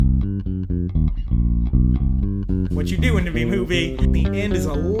What You Doing to Me movie. The end is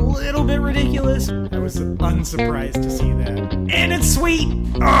a little bit ridiculous. I was unsurprised to see that. And it's sweet!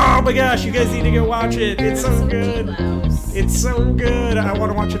 Oh my gosh, you guys need to go watch it. It's so good. It's so good. I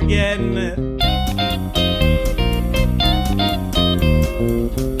want to watch it again.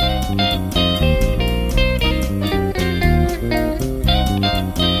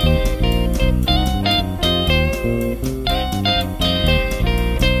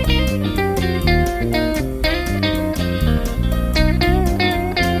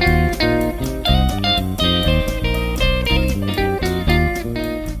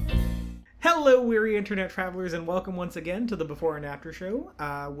 Internet travelers, and welcome once again to the Before and After Show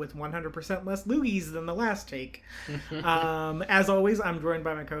with 100% less loogies than the last take. As always, I'm joined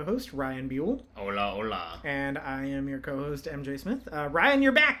by my co-host Ryan Buell. Hola, hola. And I am your co-host MJ Smith. Ryan,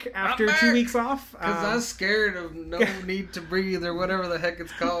 you're back after 2 weeks off. Because I'm scared of No Need to Breathe or whatever the heck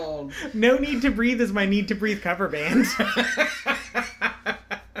it's called. No Need to Breathe is my Need to Breathe cover band.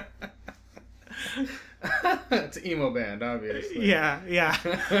 It's an emo band, obviously. Yeah.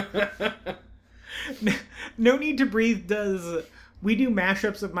 No Need to Breathe does... We do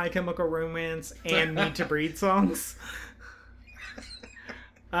mashups of My Chemical Romance and Need to Breathe songs.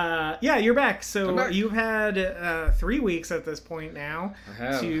 Yeah, you're back. So you've had 3 weeks at this point now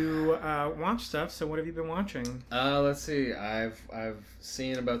to watch stuff. So what have you been watching? Let's see. I've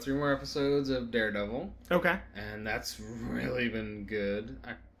seen about 3 more episodes of Daredevil. Okay. And that's really been good.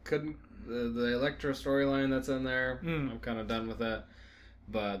 I couldn't... The Elektra storyline that's in there, I'm kind of done with that.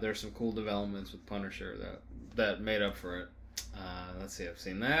 But there's some cool developments with Punisher that made up for it. Let's see, I've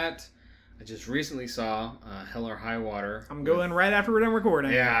seen that. I just recently saw Hell or High Water. I'm going right after we're done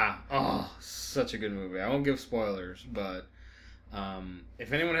recording. Yeah. Oh, such a good movie. I won't give spoilers, but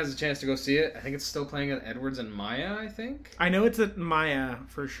if anyone has a chance to go see it, I think it's still playing at Edwards and Maya, I think. I know it's at Maya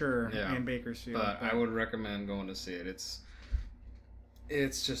for sure, and Bakersfield. But I would recommend going to see it.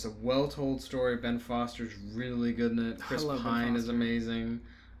 It's just a well-told story. Ben Foster's really good in it. Chris Pine is amazing.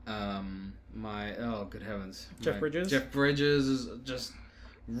 Good heavens. Jeff Bridges? Jeff Bridges is just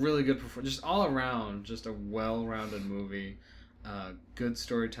really good. Just all around, just a well-rounded movie. Good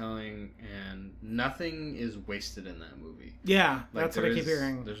storytelling, and nothing is wasted in that movie. Yeah, that's what I keep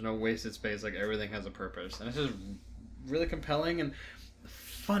hearing. There's no wasted space. Like, everything has a purpose. And it's just really compelling and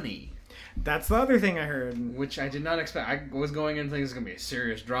funny. That's the other thing I heard. Which I did not expect. I was going in thinking it was going to be a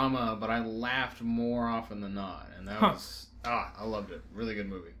serious drama, but I laughed more often than not. And that was... I loved it. Really good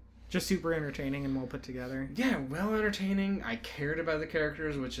movie. Just super entertaining and well put together. Yeah, well entertaining. I cared about the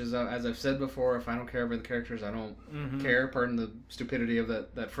characters, which is, as I've said before, if I don't care about the characters, I don't care. Pardon the stupidity of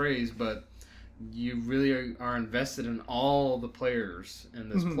that phrase, but you really are invested in all the players in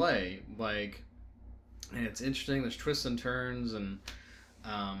this play. And it's interesting. There's twists and turns, and...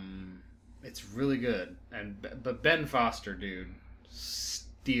 it's really good, but Ben Foster, dude,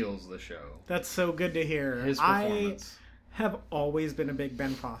 steals the show. That's so good to hear. His performance. I have always been a big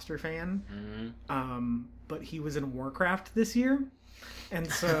Ben Foster fan, but he was in Warcraft this year,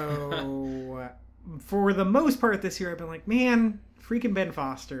 and so for the most part this year I've been like, man, freaking Ben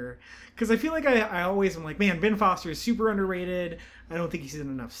Foster, because I feel like I always am like, man, Ben Foster is super underrated. I don't think he's in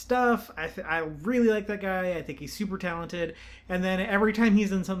enough stuff. I really like that guy. I think he's super talented. And then every time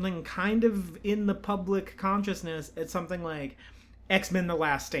he's in something kind of in the public consciousness, it's something like X-Men: The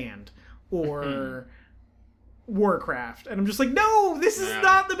Last Stand or Warcraft. And I'm just like, no, this is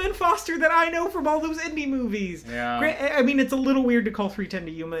not the Ben Foster that I know from all those indie movies. Yeah. I mean, it's a little weird to call 3:10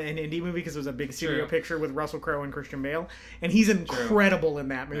 to Yuma an indie movie because it was a big studio picture with Russell Crowe and Christian Bale. And he's incredible in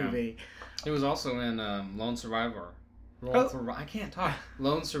that movie. Yeah. He was also in Lone Survivor. I can't talk.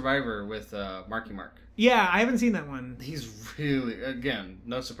 Lone Survivor with Marky Mark. Yeah, I haven't seen that one. He's really, again,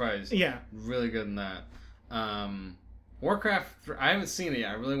 no surprise. Yeah. Really good in that. Warcraft, I haven't seen it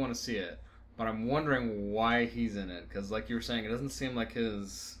yet. I really want to see it. But I'm wondering why he's in it. Because like you were saying, it doesn't seem like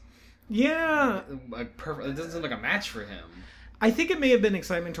his... Yeah. It doesn't seem like a match for him. I think it may have been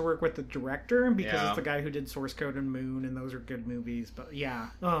excitement to work with the director because it's the guy who did Source Code and Moon, and those are good movies. But yeah.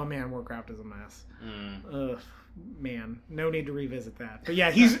 Oh, man, Warcraft is a mess. Ugh. Man, no need to revisit that. But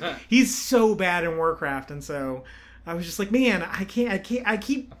yeah, he's so bad in Warcraft, and so I was just like, man, I keep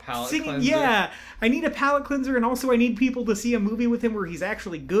singing. Cleanser. Yeah, I need a palate cleanser, and also I need people to see a movie with him where he's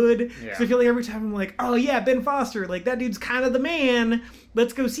actually good. Yeah. So I feel like every time I'm like, oh yeah, Ben Foster, like that dude's kind of the man.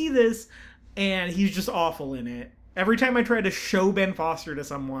 Let's go see this, and he's just awful in it. Every time I try to show Ben Foster to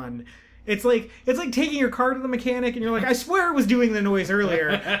someone, it's like taking your car to the mechanic, and you're like, I swear it was doing the noise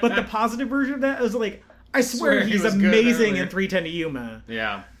earlier, but the positive version of that is like, I swear he's amazing in 3:10 to Yuma.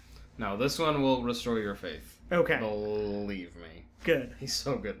 Yeah. No, this one will restore your faith. Okay. Believe me. Good. He's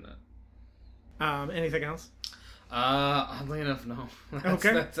so good in it. Anything else? Oddly enough, no.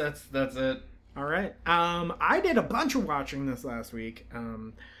 Okay. That's it. All right. I did a bunch of watching this last week.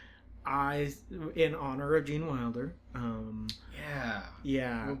 In honor of Gene Wilder.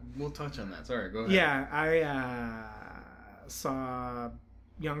 Yeah. We'll touch on that. Sorry, go ahead. Yeah, I saw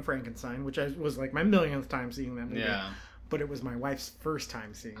Young Frankenstein, which was like my millionth time seeing that movie. Yeah. But it was my wife's first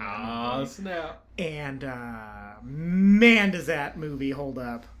time seeing that movie. Snap. And man, does that movie hold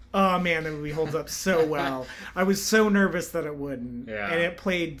up. Oh man, the movie holds up so well. I was so nervous that it wouldn't. Yeah. And it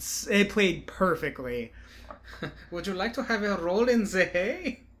played perfectly. Would you like to have a roll in the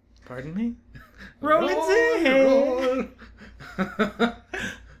hay? Pardon me? Roll in the hay.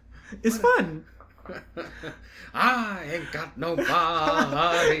 It's fun. I ain't got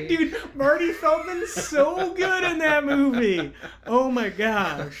nobody. Dude, Marty Feldman's so good in that movie. Oh my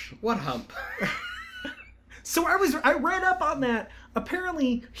gosh. What hump? So I read up on that.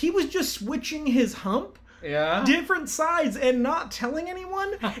 Apparently, he was just switching his hump. Yeah. Different sides and not telling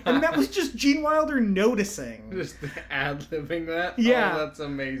anyone. And that was just Gene Wilder noticing. Just ad-libbing that? Yeah. Oh, that's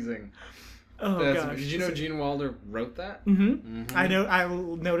amazing. Oh, gosh. Did you know Gene Wilder wrote that? Mm-hmm. I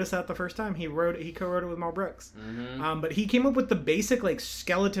noticed that the first time. He co-wrote it with Mel Brooks. Mm-hmm. But he came up with the basic like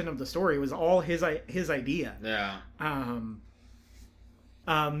skeleton of the story. It was all his idea. Yeah.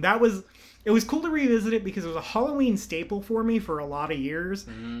 It was cool to revisit it because it was a Halloween staple for me for a lot of years,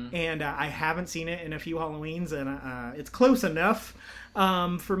 and I haven't seen it in a few Halloweens, and it's close enough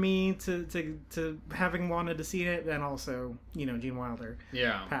for me to having wanted to see it, and also Gene Wilder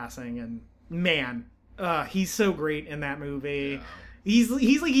passing, and man, he's so great in that movie. Yeah. He's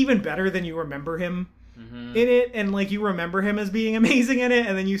like even better than you remember him in it, and like you remember him as being amazing in it,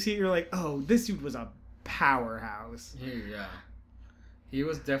 and then you see it, you're like, oh, this dude was a powerhouse. Yeah. He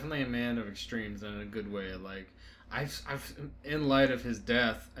was definitely a man of extremes in a good way. Like, I've in light of his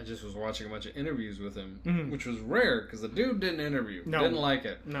death, I just was watching a bunch of interviews with him, which was rare because the dude didn't interview. No. Didn't like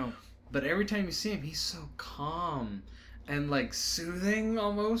it. No. But every time you see him, he's so calm and like soothing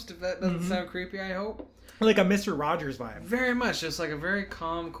almost. If that doesn't sound creepy, I hope. Like a Mr. Rogers vibe. Very much, just like a very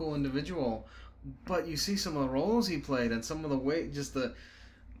calm, cool individual. But you see some of the roles he played and some of the way, just the.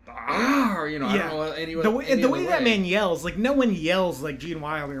 I don't know the way that man yells, like no one yells like Gene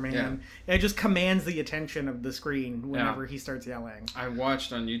Wilder, man. Yeah. It just commands the attention of the screen whenever he starts yelling. I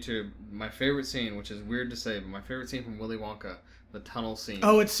watched on YouTube my favorite scene, which is weird to say, but my favorite scene from Willy Wonka, the tunnel scene.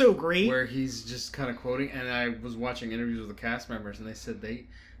 Oh, it's so great. Where he's just kind of quoting, and I was watching interviews with the cast members, and they said they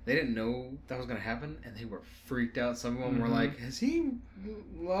didn't know that was going to happen, and they were freaked out. Some of them were like, has he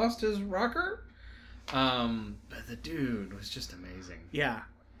lost his rocker? But the dude was just amazing. Yeah.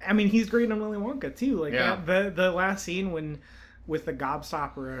 I mean, he's great in Willy Wonka too. Like the last scene with the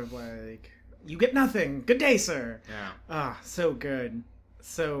gobstopper of like, you get nothing. Good day, sir. Yeah. So good.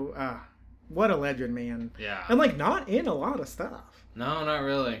 So what a legend, man. Yeah. And like not in a lot of stuff. No, not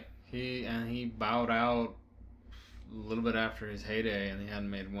really. He bowed out a little bit after his heyday, and he hadn't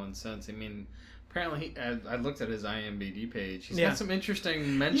made one since. I mean, apparently, I looked at his IMDb page. He's got some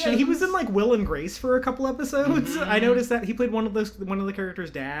interesting mentions. Yeah, he was in like Will and Grace for a couple episodes. I noticed that he played one of the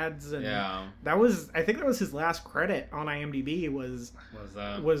characters' dads. And I think that was his last credit on IMDb. Was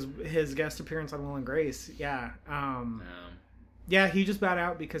his guest appearance on Will and Grace? Yeah. Yeah, he just bowed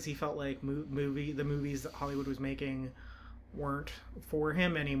out because he felt like the movies that Hollywood was making weren't for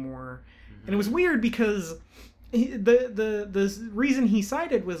him anymore, and it was weird because. The reason he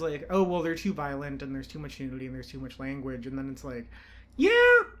cited was like, oh well, they're too violent and there's too much nudity and there's too much language, and then it's like,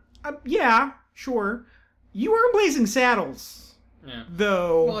 yeah, sure, you are Blazing Saddles,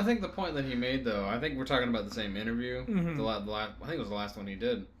 though. Well, I think the point that he made, though, I think we're talking about the same interview. I think it was the last one he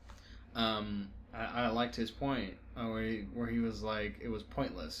did. I liked his point where he was like, it was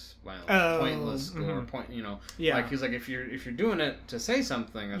pointless violence, or like he's like, if you're doing it to say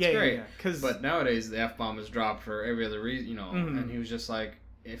something, that's great. Yeah, but nowadays the F-bomb is dropped for every other reason, and he was just like,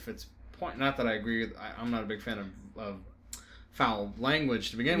 if it's not that I agree with, I'm not a big fan of foul language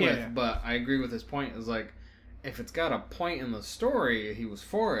to begin with, but I agree with his point. Is like, if it's got a point in the story, he was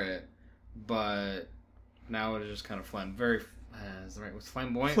for it, but now it is just kind of very. Is the right what's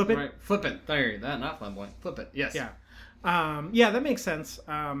flamboyant? Flippant. Right? Flippant. There, that not flamboyant. Flippant. Yes. Yeah. Yeah, that makes sense.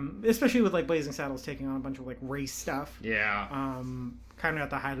 Especially with like Blazing Saddles taking on a bunch of like race stuff. Yeah. Kind of at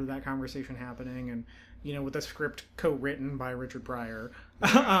the height of that conversation happening, and with the script co-written by Richard Pryor.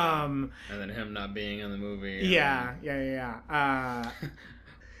 And then him not being in the movie. Yeah.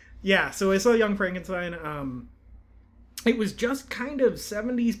 Yeah. So I saw Young Frankenstein. It was just kind of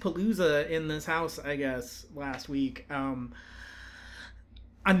 70s palooza in this house, I guess, last week.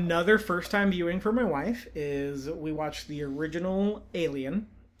 Another first-time viewing for my wife is we watched the original Alien.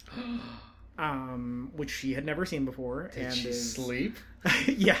 which she had never seen before. Did she sleep?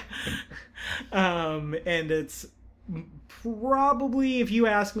 Yeah. And it's probably, if you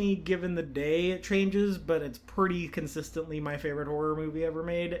ask me, given the day, it changes, but it's pretty consistently my favorite horror movie ever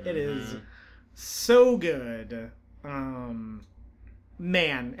made. It is so good. Man,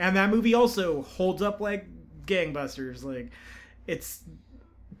 and that movie also holds up like gangbusters. Like, it's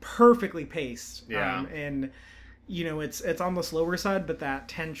perfectly paced. Yeah. And you know, it's on the slower side, but that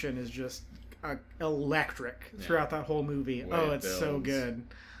tension is just electric throughout that whole movie. It's so good.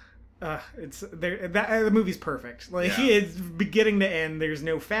 It's there. The movie's perfect. Like, it's beginning to end. There's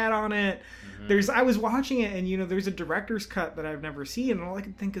no fat on it. I was watching it, and you know, there's a director's cut that I've never seen, and all I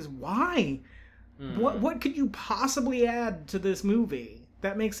can think is, why? What could you possibly add to this movie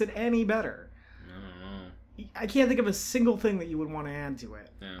that makes it any better? I can't think of a single thing that you would want to add to it.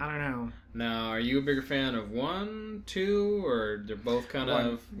 Yeah. I don't know. Now, are you a bigger fan of 1, 2, or they're both kind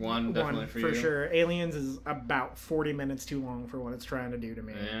of one definitely for you? For sure. Aliens is about 40 minutes too long for what it's trying to do to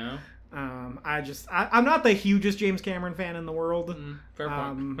me. Yeah. I'm not the hugest James Cameron fan in the world. Fair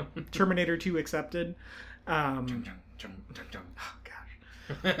point. Terminator 2 accepted. Oh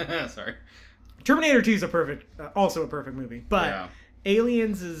gosh. Sorry. Terminator 2 is also a perfect movie, but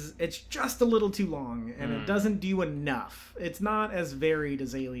Aliens it's just a little too long, and it doesn't do enough. It's not as varied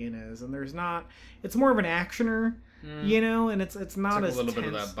as Alien is, and it's more of an actioner, you know, and it's not as a little tense.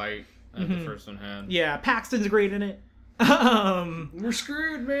 bit of that bite that the first one had. Yeah, Paxton's great in it. We're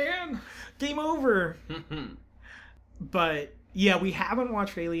screwed, man. Game over. But yeah, we haven't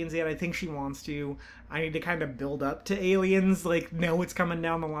watched Aliens yet. I think she wants to. I need to kind of build up to Aliens, like, know it's coming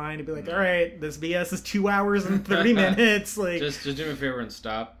down the line, to be like, all right, this BS is 2 hours and 30 minutes. Like, just do me a favor and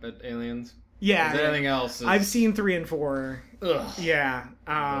stop at Aliens. Yeah. Anything else? I've seen 3 and 4. Ugh. Yeah. Those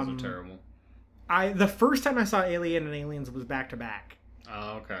are terrible. The first time I saw Alien and Aliens was back to back.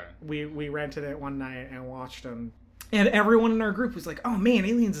 Oh, okay. We rented it one night and watched them. And everyone in our group was like, oh man,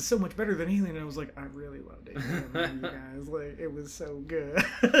 Aliens is so much better than Alien. And I was like, I really loved Alien, you guys. Like, it was so good.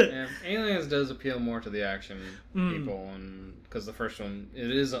 Yeah, Aliens does appeal more to the action people, and because the first one, it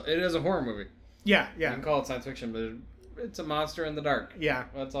is a horror movie. Yeah. You can call it science fiction, but it's a monster in the dark. Yeah.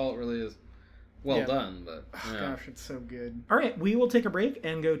 That's all it really is. Well done, but... Oh, gosh, it's so good. All right, we will take a break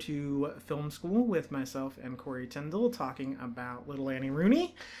and go to film school with myself and Corey Tyndall talking about Little Annie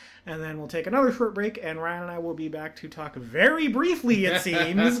Rooney. And then we'll take another short break, and Ryan and I will be back to talk very briefly, it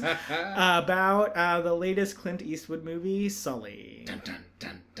seems, about the latest Clint Eastwood movie, Sully. Dun, dun,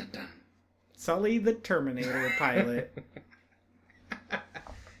 dun, dun, dun. Sully the Terminator pilot.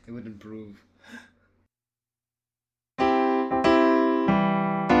 It would improve.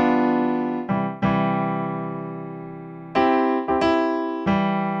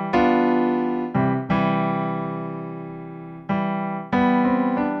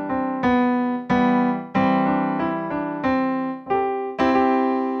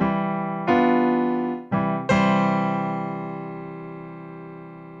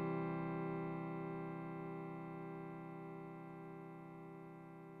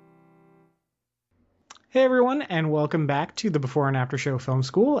 Hey everyone, and welcome back to the Before and After Show Film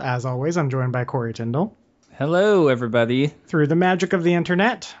School. As always, I'm joined by Corey Tyndall. Hello, everybody. Through the magic of the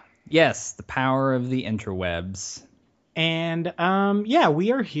internet. Yes, the power of the interwebs. And,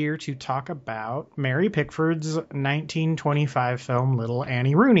 we are here to talk about Mary Pickford's 1925 film, Little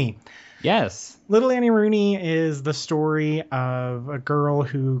Annie Rooney. Yes. Little Annie Rooney is the story of a girl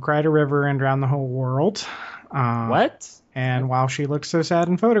who cried a river and drowned the whole world. What? And while she looks so sad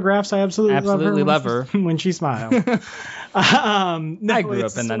in photographs, I absolutely love her when she smiles. I grew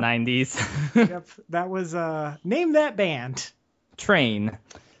up in the 90s. Yep, that was name that band. Train.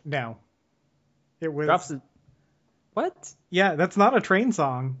 No, it was. What? Yeah, that's not a Train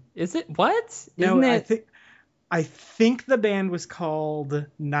song. Is it? What? No, Isn't it? I think the band was called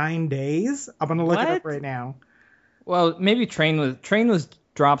 9 Days. I'm gonna look it up right now. Well, maybe Train was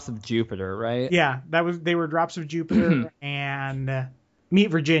Drops of Jupiter, right? Yeah, they were Drops of Jupiter and Meet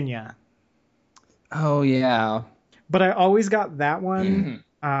Virginia. Oh yeah. But I always got that one.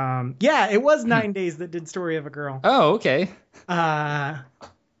 It was 9 Days that did Story of a Girl. Oh, okay. I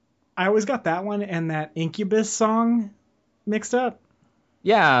always got that one and that Incubus song mixed up.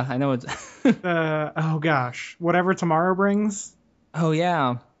 Yeah, I know it's oh gosh, Whatever Tomorrow Brings. Oh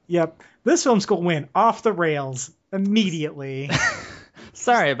yeah. Yep. This film school went off the rails immediately.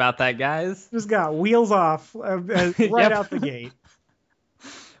 Sorry about that, guys. Just got wheels off right out the gate.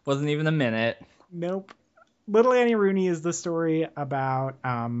 Wasn't even a minute. Nope. Little Annie Rooney is the story about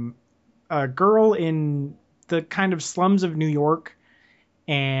a girl in the kind of slums of New York,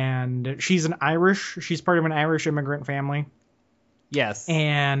 and she's part of an Irish immigrant family. Yes.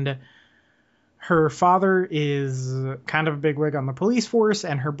 And her father is kind of a bigwig on the police force,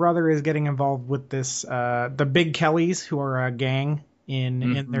 and her brother is getting involved with this the Big Kellys, who are a gang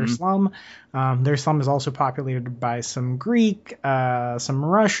in their slum. Their slum is also populated by some Greek, some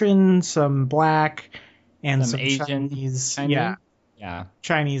Russian, some black, and some Asian, Chinese. Yeah,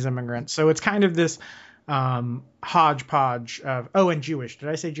 Chinese immigrants. So it's kind of this hodgepodge of and Jewish. Did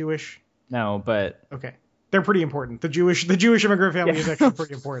I say Jewish? No, but okay, they're pretty important. The Jewish immigrant family is actually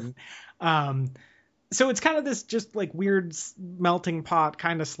pretty important. So it's kind of this just like weird melting pot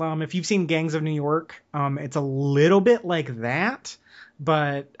kind of slum. If you've seen Gangs of New York, it's a little bit like that,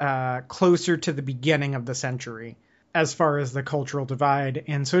 but closer to the beginning of the century as far as the cultural divide.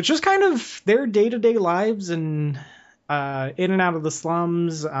 And so it's just kind of their day-to-day lives and in and out of the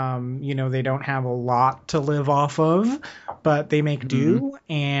slums. They don't have a lot to live off of, but they make do.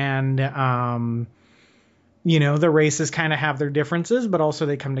 And, the races kind of have their differences, but also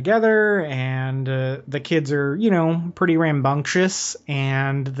they come together, and the kids are, pretty rambunctious.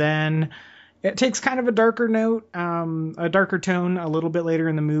 And then it takes kind of a darker note, a darker tone a little bit later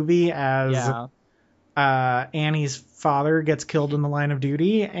in the movie as Annie's father gets killed in the line of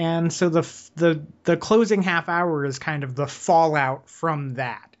duty. And so the closing half hour is kind of the fallout from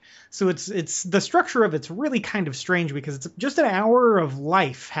that. So it's the structure of it's really kind of strange because it's just an hour of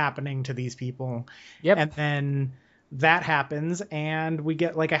life happening to these people. Yep. And then that happens, and we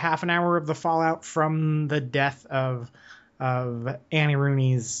get like a half an hour of the fallout from the death of Annie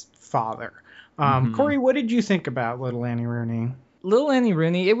Rooney's father. Corey, what did you think about Little Annie Rooney? Little Annie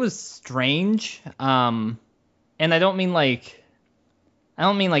Rooney, it was strange. And I don't mean like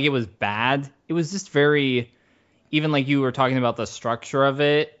it was bad. It was just very, even like you were talking about the structure of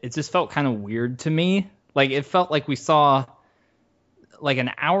it, it just felt kind of weird to me. Like it felt like we saw like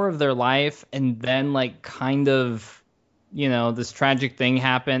an hour of their life, and then like kind of, this tragic thing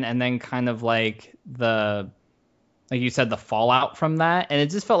happened, and then kind of like like you said, the fallout from that. And it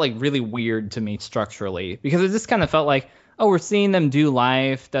just felt like really weird to me structurally, because it just kind of felt like, oh, we're seeing them do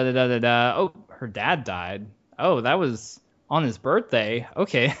life, da-da-da-da-da. Oh, her dad died. Oh, that was on his birthday.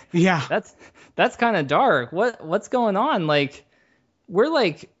 Okay. Yeah. That's kind of dark. What's going on? Like, we're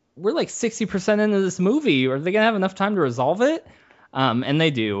like 60% into this movie. Are they going to have enough time to resolve it? And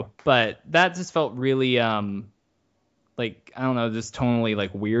they do. But that just felt really, like, I don't know, just tonally,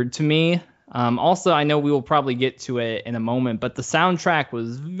 like, weird to me. Also, I know we will probably get to it in a moment, but the soundtrack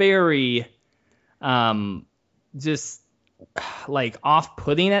was very, just like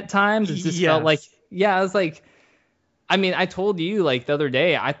off-putting at times. It just felt like, I was like, I mean, I told you like the other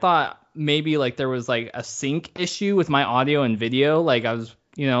day, I thought maybe like there was like a sync issue with my audio and video. Like I was,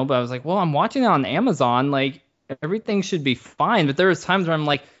 but I was like, well, I'm watching it on Amazon. Like everything should be fine. But there was times where I'm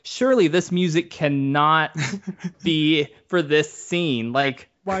like, surely this music cannot be for this scene. Like,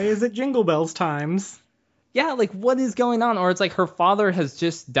 why is it Jingle Bells times? Yeah, like what is going on? Or it's like her father has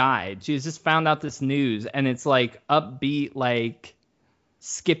just died. She's just found out this news, and it's like upbeat, like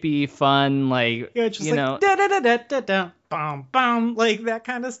skippy, fun, like just da da da da da da, bam bam, like that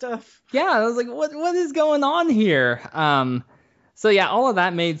kind of stuff. Yeah, I was like, what is going on here? So yeah, all of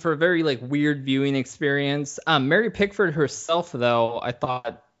that made for a very like weird viewing experience. Mary Pickford herself, though, I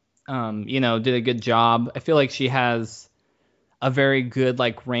thought, did a good job. I feel like she has a very good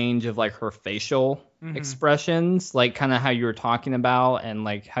like range of like her facial expressions, like kind of how you were talking about, and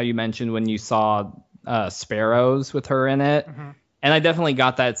like how you mentioned when you saw Sparrows with her in it. And I definitely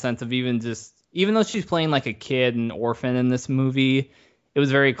got that sense of even though she's playing like a kid and orphan in this movie, it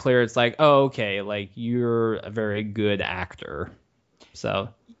was very clear. It's like, oh, okay, like you're a very good actor. So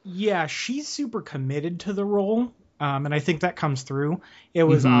yeah, she's super committed to the role. And I think that comes through. It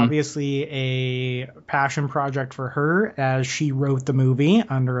was obviously a passion project for her as she wrote the movie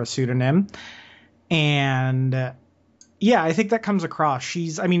under a pseudonym. And yeah, I think that comes across.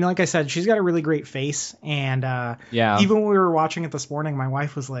 Like I said, she's got a really great face. And even when we were watching it this morning, my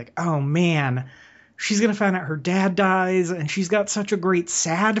wife was like, oh man, she's going to find out her dad dies. And she's got such a great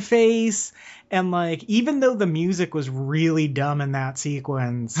sad face. And like, even though the music was really dumb in that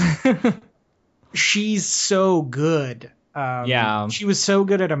sequence, she's so good. She was so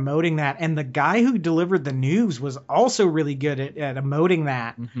good at emoting that. And the guy who delivered the news was also really good at emoting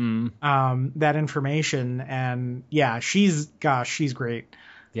that, that information. And yeah, she's great.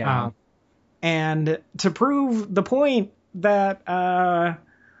 Yeah. And to prove the point that,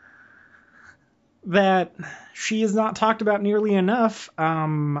 that she is not talked about nearly enough,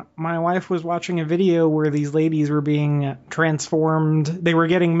 my wife was watching a video where these ladies were being transformed. They were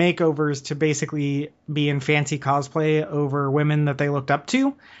getting makeovers to basically be in fancy cosplay over women that they looked up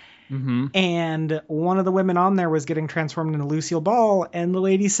to. Mm-hmm. And one of the women on there was getting transformed into Lucille Ball, and the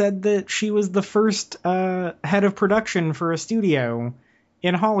lady said that she was the first head of production for a studio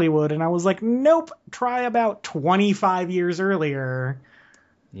in Hollywood. And I was like, nope, try about 25 years earlier.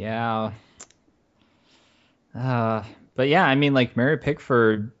 Yeah. But yeah, I mean, like Mary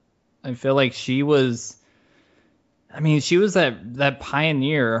Pickford, I feel like she was that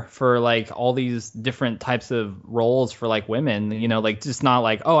pioneer for like all these different types of roles for like women, you know, like just not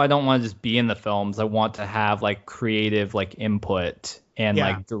like, oh, I don't want to just be in the films. I want to have like creative like input and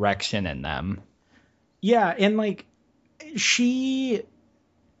like direction in them. Yeah. And like she,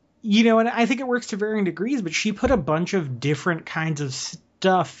 you know, and I think it works to varying degrees, but she put a bunch of different kinds of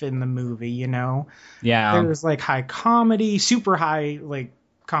stuff in the movie, you know? Yeah. There's like high comedy, super high like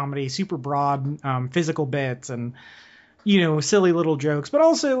comedy, super broad physical bits, and you know, silly little jokes, but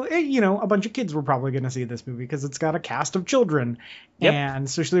also, you know, a bunch of kids were probably going to see this movie because it's got a cast of children. Yep. And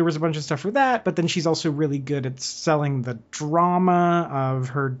so there was a bunch of stuff for that, but then she's also really good at selling the drama of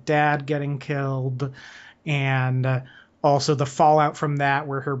her dad getting killed, and also the fallout from that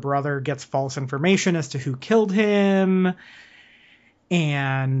where her brother gets false information as to who killed him.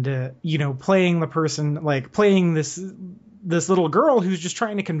 And, you know, playing the person, like playing this little girl who's just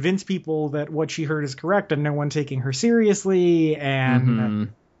trying to convince people that what she heard is correct and no one taking her seriously.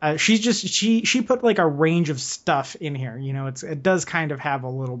 And she put like a range of stuff in here. You know, it does kind of have a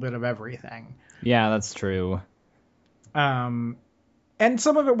little bit of everything. Yeah, that's true. And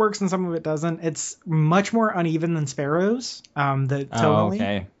some of it works and some of it doesn't. It's much more uneven than Sparrows. Tonally.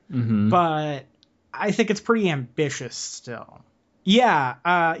 Okay. Mm-hmm. But I think it's pretty ambitious still. Yeah.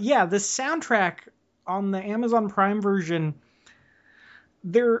 The soundtrack on the Amazon Prime version,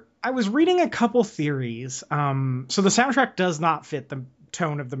 I was reading a couple theories. So the soundtrack does not fit the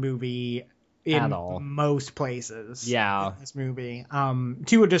tone of the movie in most places. Yeah. In this movie,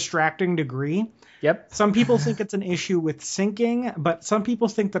 to a distracting degree. Yep. Some people think it's an issue with syncing, but some people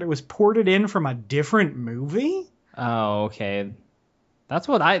think that it was ported in from a different movie. Oh, okay. That's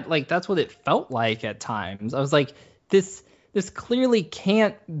what it felt like at times. I was like, this clearly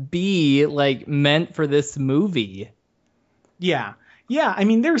can't be like meant for this movie. Yeah. Yeah. I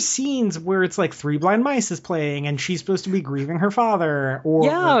mean, there's scenes where it's like Three Blind Mice is playing and she's supposed to be grieving her father,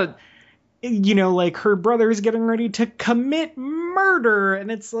 or, you know, like her brother is getting ready to commit murder. And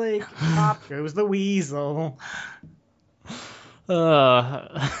it's like, pop goes the weasel.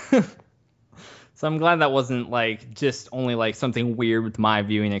 So I'm glad that wasn't like just only like something weird with my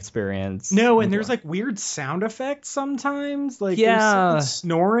viewing experience. No, and there's like weird sound effects sometimes. Like there's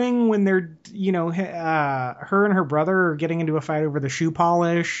snoring when they're, you know, her and her brother are getting into a fight over the shoe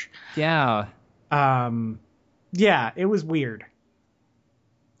polish. Yeah. Yeah, it was weird.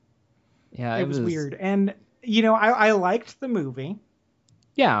 Yeah, it was weird. And, you know, I liked the movie.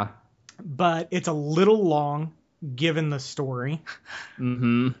 Yeah. But it's a little long, given the story.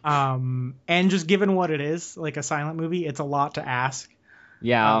 Mm-hmm. And just given what it is, like a silent movie, it's a lot to ask.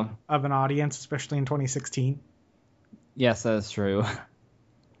 Yeah. Of an audience, especially in 2016. Yes, that's true.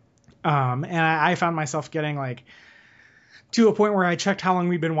 And I found myself getting like to a point where I checked how long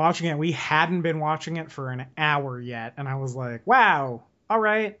we'd been watching it. We hadn't been watching it for an hour yet. And I was like, wow, all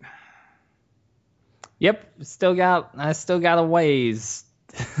right. Yep. I still got a ways.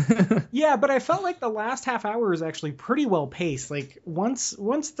 Yeah, but I felt like the last half hour is actually pretty well paced. Like once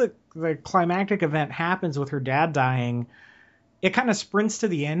the climactic event happens with her dad dying, it kind of sprints to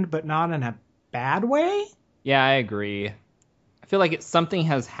the end, but not in a bad way. Yeah, I agree. I feel like something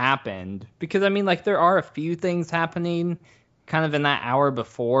has happened, because I mean, like there are a few things happening kind of in that hour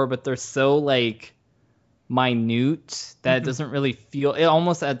before, but they're so like minute that it doesn't really feel, it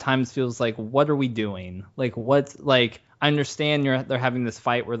almost at times feels like, what are we doing? Like what's like, I understand they're having this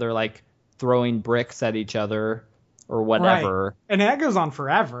fight where they're like throwing bricks at each other or whatever. Right. And that goes on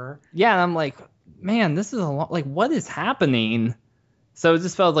forever. Yeah, and I'm like, man, this is a lot. Like, what is happening? So it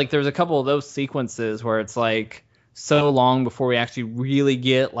just felt like there's a couple of those sequences where it's like so long before we actually really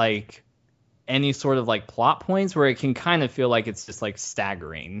get like any sort of like plot points, where it can kind of feel like it's just like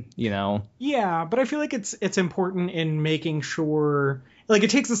staggering, you know? Yeah, but I feel like it's important in making sure, like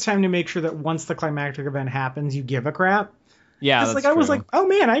it takes its time to make sure that once the climactic event happens, you give a crap. Yeah, that's like true. I was like, oh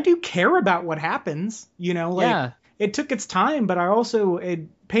man, I do care about what happens, you know? Like it took its time, but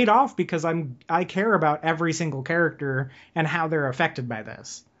it paid off because I care about every single character and how they're affected by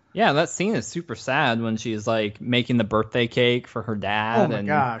this. Yeah, that scene is super sad when she's like making the birthday cake for her dad. Oh my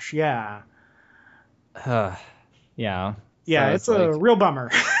gosh, yeah. Yeah. Yeah, So it's a real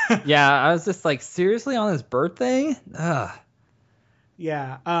bummer. Yeah, I was just like, seriously, on his birthday? Ugh.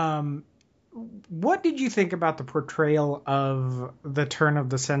 Yeah. what did you think about the portrayal of the turn of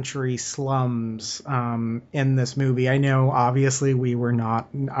the century slums in this movie? I know obviously we were not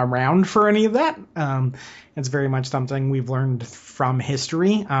around for any of that. It's very much something we've learned from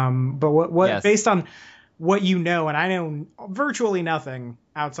history. But what Yes. based on what you know, and I know virtually nothing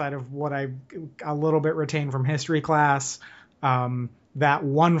outside of what I a little bit retained from history class, that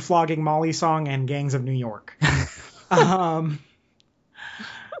one Flogging Molly song and Gangs of New York.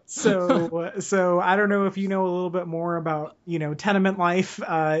 So I don't know if you know a little bit more about, tenement life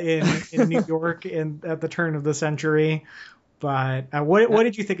in New York at the turn of the century, but what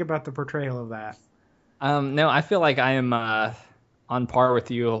did you think about the portrayal of that? No, I feel like I am on par with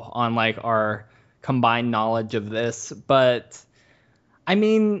you on like our combined knowledge of this, but I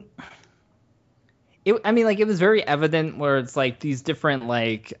mean, it was very evident where it's like these different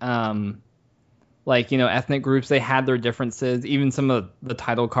ethnic groups, they had their differences. Even some of the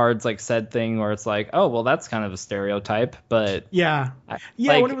title cards said thing where it's like, oh, well, that's kind of a stereotype, but yeah,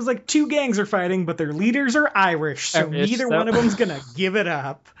 when it was like two gangs are fighting, but their leaders are Irish, so neither one of them's gonna give it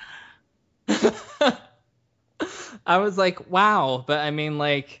up. I was like, wow, but I mean,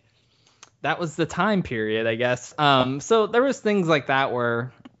 that was the time period, I guess. So there was things like that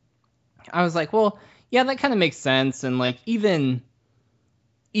where I was like, well, yeah, that kind of makes sense, and even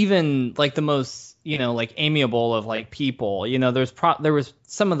the most amiable of people, there was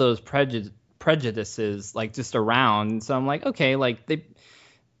some of those prejudices just around. So I'm like, okay,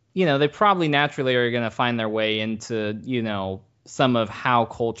 they probably naturally are going to find their way into some of how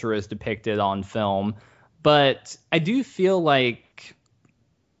culture is depicted on film. But I do feel like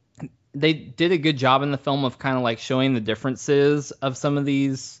they did a good job in the film of kind of showing the differences of some of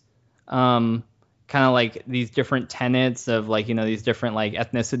these kind of these different tenets of these different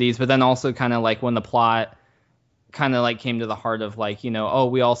ethnicities, but then also kind of when the plot kind of came to the heart of oh,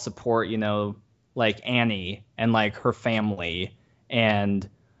 we all support Annie and her family, and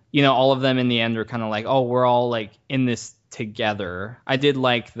all of them in the end are kind of oh, we're all in this together. I did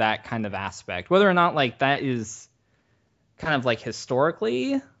like that kind of aspect, whether or not that is kind of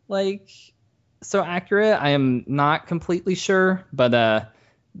historically so accurate, I am not completely sure, but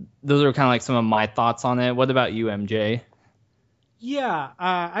those are kind of some of my thoughts on it. What about you, MJ? Yeah,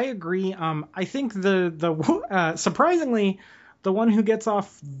 I agree. I think the surprisingly, the one who gets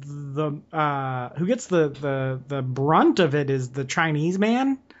off the brunt of it is the Chinese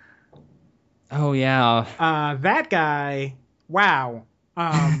man. Oh yeah. That guy. Wow.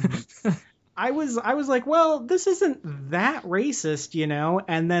 I was like, well, this isn't that racist,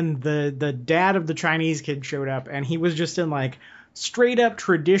 and then the dad of the Chinese kid showed up, and he was just in straight up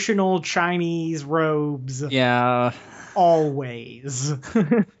traditional Chinese robes. Yeah. Always.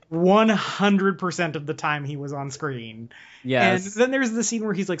 100% of the time he was on screen. Yes. And then there's the scene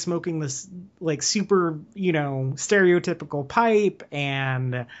where he's smoking this super, stereotypical pipe,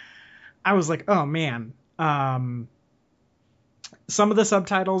 and I was like, oh man. Some of the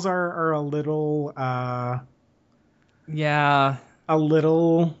subtitles are a little yeah, a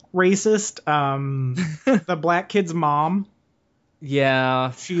little racist. The black kid's mom,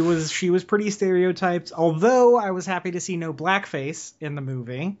 yeah, she was pretty stereotyped, although I was happy to see no blackface in the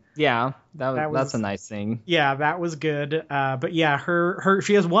movie. Yeah, that's a nice thing. Yeah, that was good. But yeah, her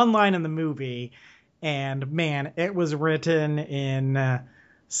she has one line in the movie, and man, it was written in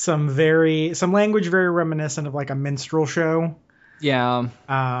some language very reminiscent of a minstrel show. Yeah.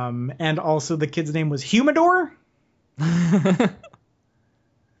 And also the kid's name was Humidor. And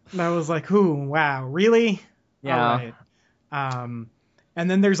I was like, ooh, wow, really? Yeah. All right.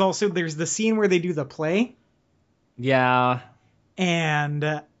 And then there's the scene where they do the play. Yeah. And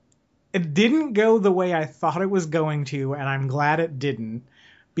it didn't go the way I thought it was going to, and I'm glad it didn't,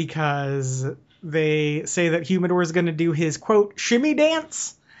 because they say that Humidor is going to do his, quote, shimmy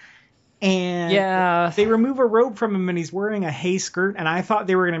dance. And yeah, they remove a robe from him, and he's wearing a hay skirt, and I thought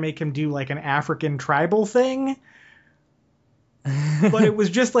they were going to make him do an African tribal thing. But it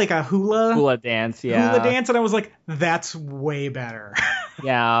was just a hula dance, yeah. Hula dance, and I was like, that's way better.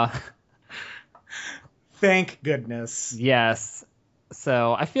 Yeah. Thank goodness. Yes.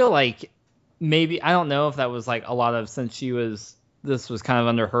 So I feel maybe, I don't know if that was a lot of, since this was kind of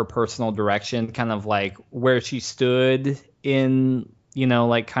under her personal direction, kind of where she stood in,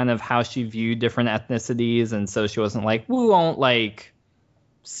 kind of how she viewed different ethnicities, and so she wasn't we won't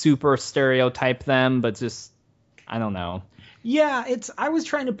super stereotype them, but just, I don't know. Yeah, I was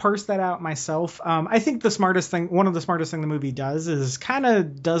trying to parse that out myself. I think one of the smartest thing the movie does is kind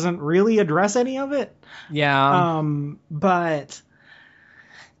of doesn't really address any of it. Yeah. But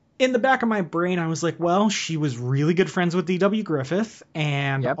in the back of my brain, I was like, well, she was really good friends with D.W. Griffith,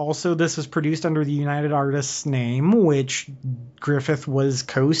 and also this was produced under the United Artists name, which Griffith was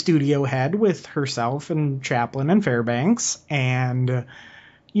co-studio head with herself and Chaplin and Fairbanks, and,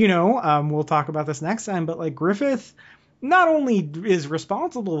 we'll talk about this next time, but, like, Griffith not only is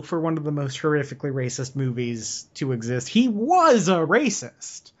responsible for one of the most horrifically racist movies to exist, he was a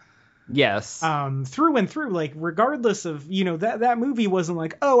racist. Yes. Through and through, like, regardless of, that movie wasn't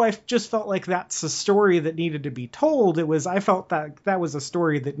like, oh, I just felt like that's a story that needed to be told. It was, I felt that was a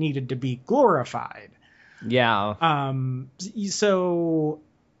story that needed to be glorified. Yeah. So,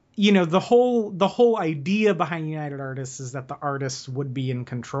 the whole idea behind United Artists is that the artists would be in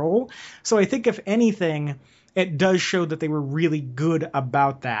control. So I think if anything, it does show that they were really good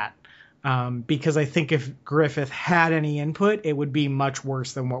about that. Because I think if Griffith had any input, it would be much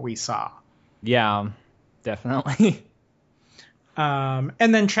worse than what we saw. Yeah, definitely. And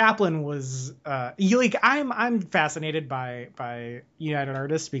then Chaplin was, I'm fascinated by United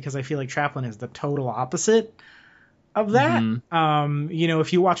Artists because I feel like Chaplin is the total opposite of that. Mm-hmm.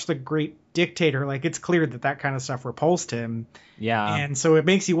 If you watch The Great Dictator, like, it's clear that kind of stuff repulsed him. Yeah. And so it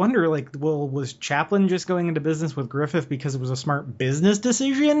makes you wonder, like, well, was Chaplin just going into business with Griffith because it was a smart business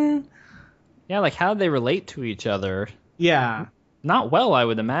decision? Yeah, like, how did they relate to each other? Yeah. Not well, I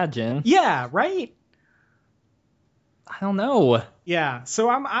would imagine. Yeah, right? I don't know. Yeah, so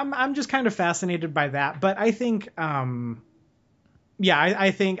I'm just kind of fascinated by that, but I think I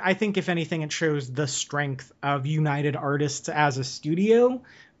think if anything it shows the strength of United Artists as a studio,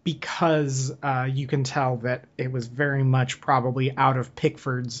 because you can tell that it was very much probably out of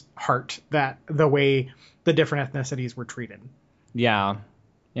Pickford's heart that the way the different ethnicities were treated. Yeah.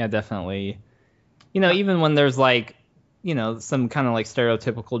 Yeah, definitely. Even when there's, like, some kind of, like,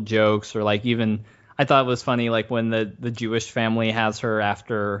 stereotypical jokes, or, like, even I thought it was funny, like, when the Jewish family has her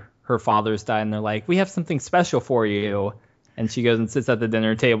after her father's died, and they're like, we have something special for you. And she goes and sits at the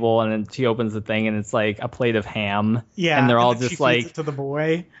dinner table, and then she opens the thing, and it's, like, a plate of ham. Yeah. And they're all just she feeds it to the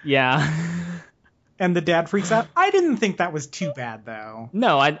boy. Yeah. And the dad freaks out. I didn't think that was too bad, though.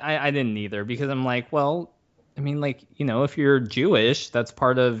 No, I didn't either, because I'm like, well, I mean, like, if you're Jewish, that's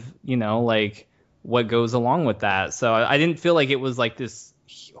part of, like, what goes along with that. So I didn't feel like it was like this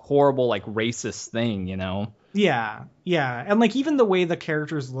horrible, like, racist thing, Yeah. And, like, even the way the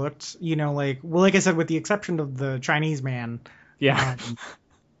characters looked, like I said, with the exception of the Chinese man. Yeah.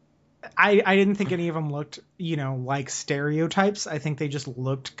 I didn't think any of them looked, like stereotypes. I think they just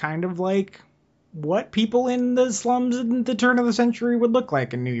looked kind of like what people in the slums in the turn of the century would look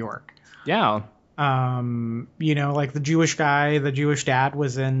like in New York. Yeah. Like the Jewish guy, the Jewish dad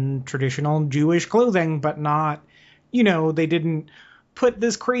was in traditional Jewish clothing, but not, they didn't put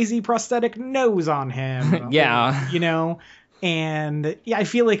this crazy prosthetic nose on him. Yeah. And yeah, I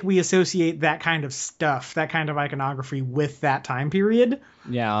feel like we associate that kind of stuff, that kind of iconography with that time period.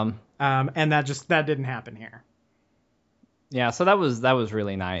 Yeah. And that didn't happen here. Yeah. So that was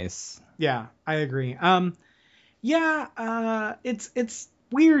really nice. Yeah, I agree. It's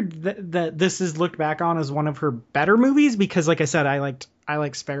weird that this is looked back on as one of her better movies because, like I said, I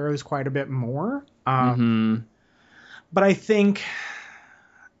like Sparrows quite a bit more. But I think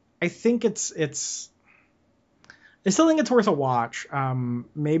it's I still think it's worth a watch.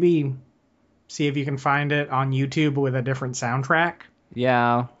 Maybe see if you can find it on YouTube with a different soundtrack.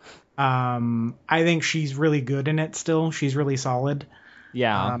 Yeah. I think she's really good in it still. She's really solid.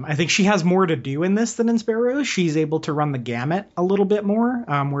 Yeah. I think she has more to do in this than in Sparrows. She's able to run the gamut a little bit more.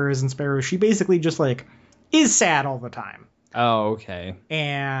 Whereas in Sparrows, she basically just like is sad all the time. Oh, okay.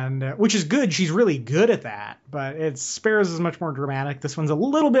 And which is good. She's really good at that. But Sparrows is much more dramatic. This one's a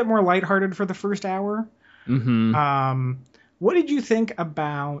little bit more lighthearted for the first hour. Mm-hmm. What did you think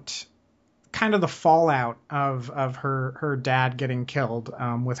about kind of the fallout of her dad getting killed,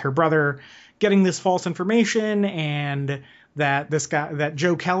 with her brother getting this false information and that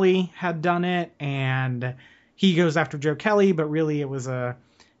Joe Kelly had done it, and he goes after Joe Kelly, but really it was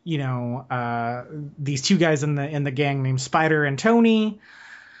these two guys in the gang named Spider and Tony,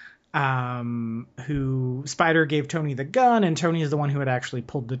 who Spider gave Tony the gun, and Tony is the one who had actually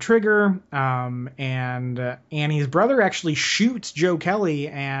pulled the trigger. And Annie's brother actually shoots Joe Kelly,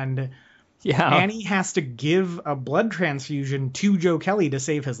 and Annie has to give a blood transfusion to Joe Kelly to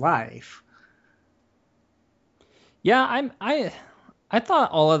save his life. Yeah, I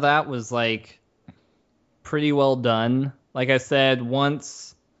thought all of that was like pretty well done. Like I said,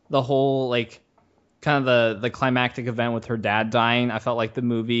 once the whole like kind of the climactic event with her dad dying, I felt like the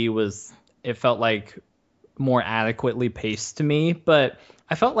movie felt like more adequately paced to me. But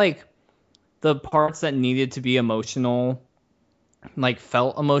I felt like the parts that needed to be emotional like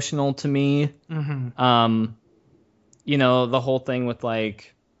felt emotional to me. Mm-hmm. You know, the whole thing with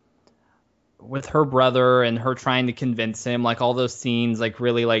like with her brother and her trying to convince him, like all those scenes, like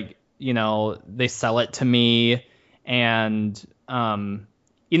really like, you know, they sell it to me. And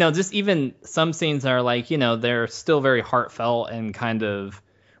you know, just even some scenes are like, you know, they're still very heartfelt and kind of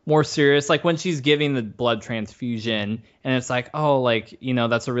more serious. Like when she's giving the blood transfusion and it's like, oh, like, you know,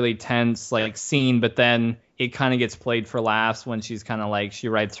 that's a really tense like scene, but then it kind of gets played for laughs when she's kind of like, she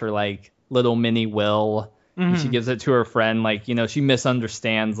writes her like little mini will. And she gives it to her friend, like, you know, she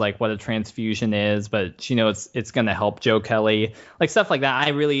misunderstands like what a transfusion is, but she knows it's gonna help Joe Kelly, like stuff like that.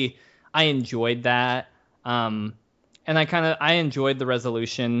 I enjoyed that, and I enjoyed the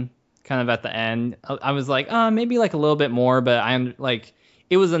resolution kind of at the end. I was like, maybe like a little bit more, but I'm like,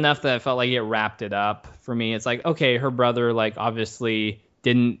 it was enough that I felt like it wrapped it up for me. It's like, okay, her brother like obviously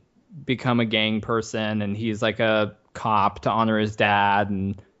didn't become a gang person, and he's like a cop to honor his dad,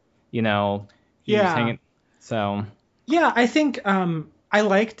 and you know, so yeah, I think I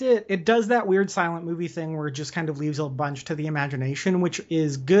liked it. It does that weird silent movie thing where it just kind of leaves a bunch to the imagination, which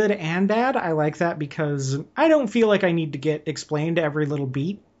is good and bad. I like that because I don't feel like I need to get explained every little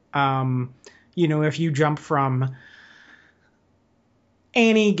beat. You know, if you jump from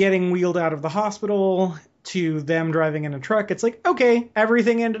Annie getting wheeled out of the hospital to them driving in a truck, it's like, okay,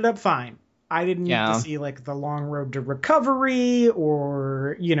 everything ended up fine. I didn't need to see like the long road to recovery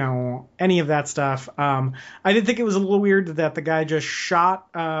or, you know, any of that stuff. I did think it was a little weird that the guy just shot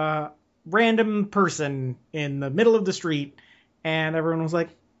a random person in the middle of the street and everyone was like,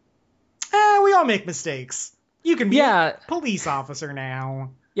 we all make mistakes. You can be a police officer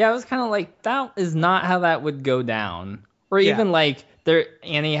now. Yeah, I was kind of like, that is not how that would go down. Or even like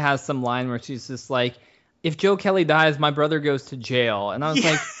Annie has some line where she's just like, if Joe Kelly dies, my brother goes to jail. And I was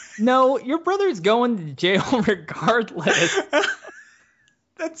like, no, your brother's going to jail regardless.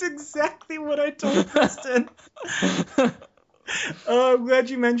 That's exactly what I told Kristen. I'm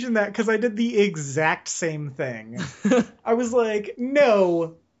glad you mentioned that because I did the exact same thing. I was like,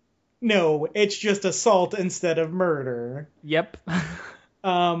 no, it's just assault instead of murder. Yep.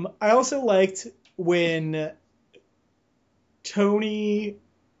 I also liked when Tony,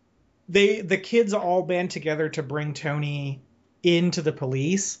 the kids all band together to bring Tony into the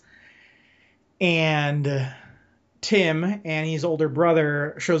police, and Tim, Annie's older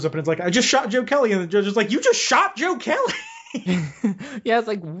brother, shows up and it's like, I just shot Joe Kelly, and the judge is like, you just shot Joe Kelly? Yeah, it's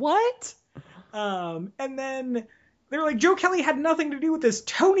like, what? And then they're like, Joe Kelly had nothing to do with this,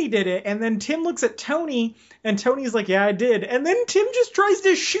 Tony did it. And then Tim looks at Tony and Tony's like, yeah, I did. And then Tim just tries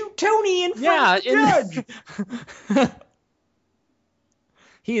to shoot Tony in front of the judge.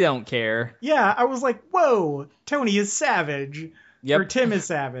 He don't care. Yeah, I was like, whoa, Tony is savage. Yep. Or Tim is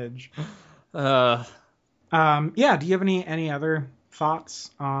savage. Yeah, do you have any other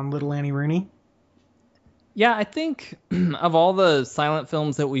thoughts on Little Annie Rooney? Yeah, I think of all the silent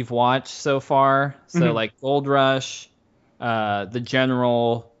films that we've watched so far, so like Gold Rush, The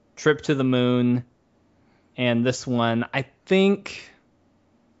General, Trip to the Moon, and this one, I think,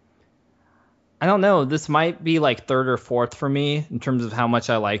 I don't know, this might be like third or fourth for me in terms of how much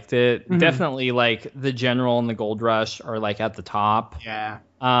I liked it. Definitely like The General and The Gold Rush are like at the top. Yeah.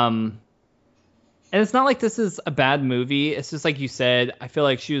 And it's not like this is a bad movie. It's just like you said, I feel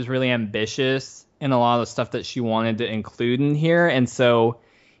like she was really ambitious in a lot of the stuff that she wanted to include in here. And so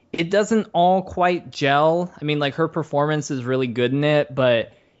it doesn't all quite gel. I mean, like her performance is really good in it,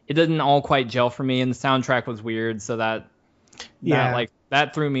 but it doesn't all quite gel for me. And the soundtrack was weird. So that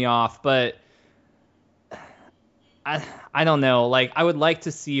threw me off. But I don't know. Like, I would like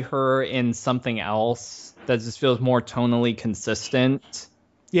to see her in something else that just feels more tonally consistent.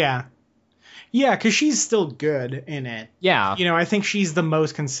 Yeah. Yeah, because she's still good in it. Yeah. You know, I think she's the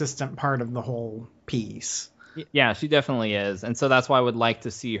most consistent part of the whole piece. Yeah, she definitely is. And so that's why I would like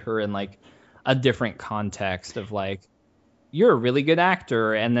to see her in, like, a different context of, like, you're a really good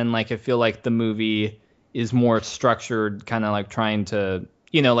actor. And then, like, I feel like the movie is more structured, kind of, like, trying to,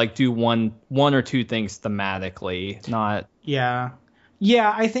 you know, like, do one or two things thematically, not... Yeah.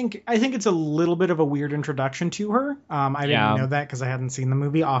 Yeah, I think it's a little bit of a weird introduction to her. I didn't know that because I hadn't seen the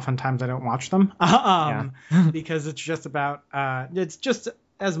movie. Oftentimes I don't watch them because it's just about it's just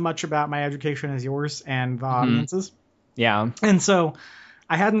as much about my education as yours and the audiences. Yeah. And so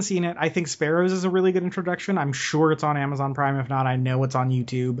I hadn't seen it. I think Sparrows is a really good introduction. I'm sure it's on Amazon Prime. If not, I know it's on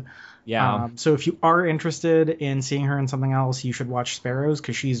YouTube. Yeah. So if you are interested in seeing her in something else, you should watch Sparrows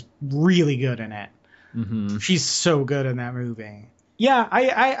because she's really good in it. Mm-hmm. She's so good in that movie. Yeah,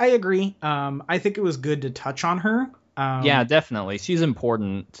 I agree. I think it was good to touch on her. Yeah, definitely. She's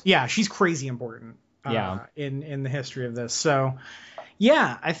important. Yeah, she's crazy important. in the history of this. So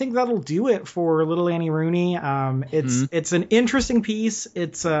yeah, I think that'll do it for Little Annie Rooney. It's an interesting piece.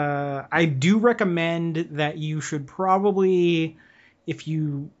 I do recommend that you should probably, if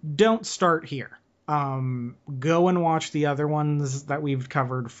you don't start here, go and watch the other ones that we've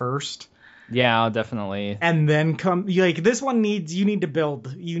covered first. Yeah, definitely. And then this one you need to build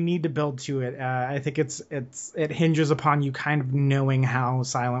to it. I think it hinges upon you kind of knowing how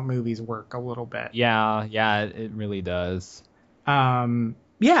silent movies work a little bit. Yeah, it really does.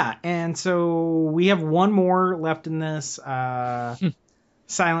 Yeah, and so we have one more left in this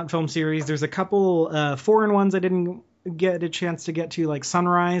silent film series. There's a couple foreign ones I didn't get a chance to get to, like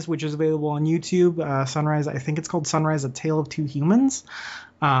Sunrise, which is available on YouTube. Sunrise, I think it's called Sunrise: A Tale of Two Humans.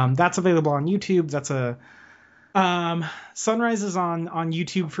 That's available on YouTube. Sunrise is on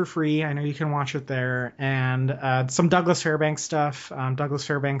YouTube for free. I know you can watch it there. And some Douglas Fairbanks stuff. Douglas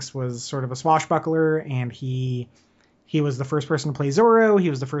Fairbanks was sort of a swashbuckler, and he was the first person to play Zorro. He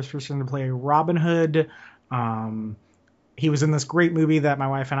was the first person to play Robin Hood. He was in this great movie that my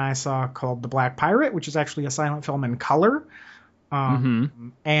wife and I saw called The Black Pirate, which is actually a silent film in color. And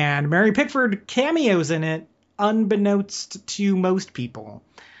Mary Pickford cameos in it, unbeknownst to most people.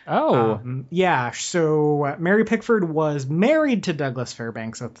 Oh. Yeah, so Mary Pickford was married to Douglas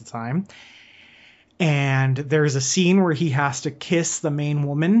Fairbanks at the time. And there's a scene where he has to kiss the main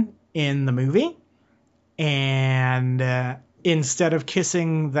woman in the movie. And instead of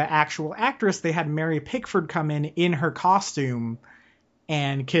kissing the actual actress, they had Mary Pickford come in her costume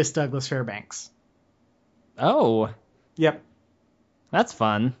and kiss Douglas Fairbanks. Oh. Yep. That's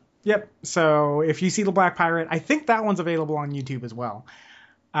fun. Yep. So if you see The Black Pirate, I think that one's available on YouTube as well.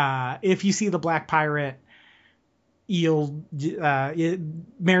 If you see The Black Pirate, Mary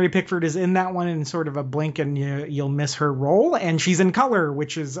Pickford is in that one in sort of a blink and you'll miss her role, and she's in color,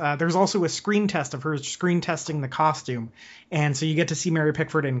 which is there's also a screen test of her screen testing the costume, and so you get to see Mary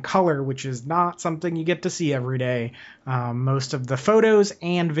Pickford in color, which is not something you get to see every day. Most of the photos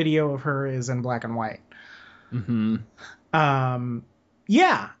and video of her is in black and white.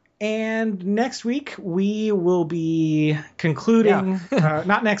 Yeah. And next week, we will be concluding,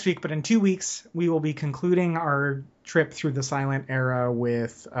 not next week, but in 2 weeks, we will be concluding our trip through the silent era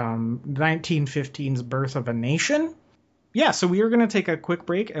with 1915's Birth of a Nation. Yeah, so we are going to take a quick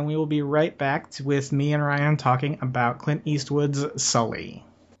break, and we will be right back with me and Ryan talking about Clint Eastwood's Sully.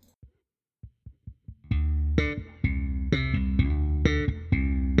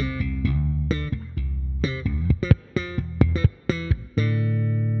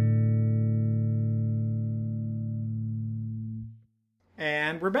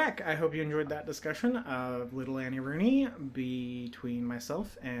 And we're back. I hope you enjoyed that discussion of Little Annie Rooney between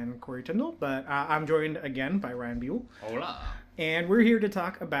myself and Corey Tyndall. But I'm joined again by Ryan Buell. Hola. And we're here to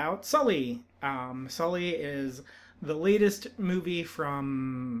talk about Sully. Sully is the latest movie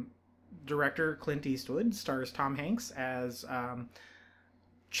from director Clint Eastwood. Stars Tom Hanks as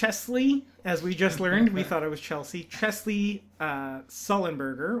Chesley, as we just learned. We thought it was Chelsea. Chesley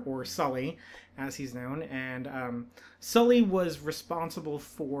Sullenberger, or Sully, as he's known. And Sully was responsible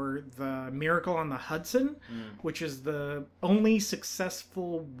for the Miracle on the Hudson, which is the only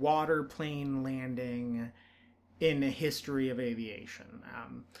successful waterplane landing in the history of aviation.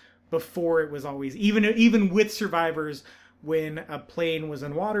 Before, it was always, even with survivors, when a plane was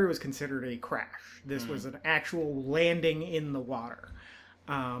in water, it was considered a crash. This was an actual landing in the water.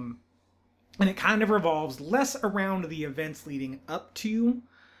 And it kind of revolves less around the events leading up to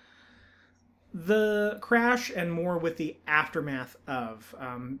the crash and more with the aftermath of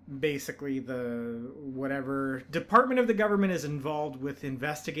basically the whatever department of the government is involved with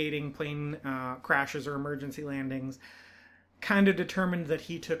investigating plane crashes or emergency landings kind of determined that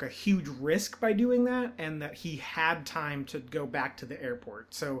he took a huge risk by doing that and that he had time to go back to the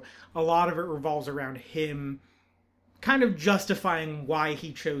airport. So a lot of it revolves around him kind of justifying why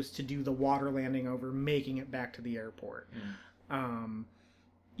he chose to do the water landing over making it back to the airport.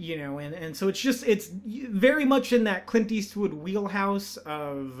 You know, and so it's very much in that Clint Eastwood wheelhouse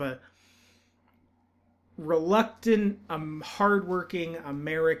of reluctant, hardworking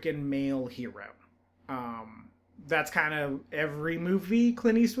American male hero. That's kind of every movie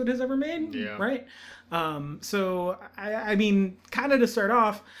Clint Eastwood has ever made, right? So, I mean, kind of to start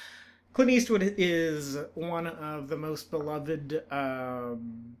off, Clint Eastwood is one of the most beloved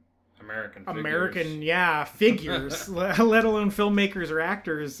American figures, let alone filmmakers or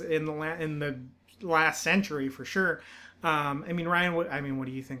actors in the last century for sure. I mean, Ryan, what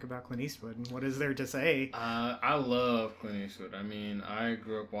do you think about Clint Eastwood? What is there to say? I love Clint Eastwood. I mean, I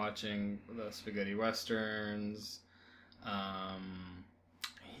grew up watching the spaghetti westerns.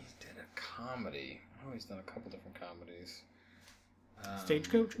 He did a comedy. know he's done a couple different comedies.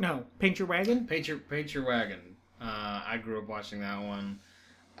 Stagecoach? No, Paint Your Wagon. Paint Your Wagon. I grew up watching that one.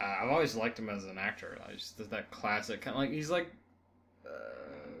 I've always liked him as an actor. I just that classic kind of like he's like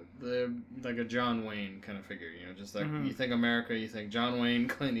like a John Wayne kind of figure. You know, just like you think America, you think John Wayne,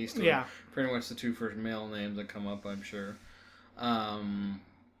 Clint Eastwood. Yeah. Pretty much the two first male names that come up, I'm sure.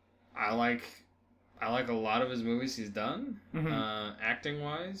 I like a lot of his movies he's done, acting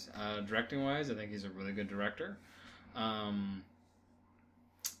wise, directing wise. I think he's a really good director.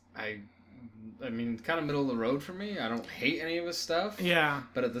 I mean, kind of middle of the road for me. I don't hate any of his stuff. Yeah.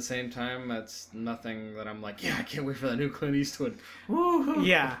 But at the same time, that's nothing that I'm like, yeah, I can't wait for that new Clint Eastwood. Woo-hoo.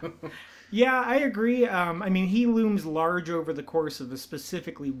 Yeah. Yeah, I agree. I mean, he looms large over the course of a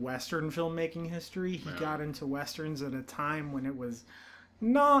specifically Western filmmaking history. He got into Westerns at a time when it was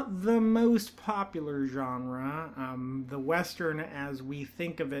not the most popular genre. The Western, as we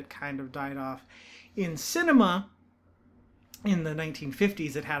think of it, kind of died off in cinema. In the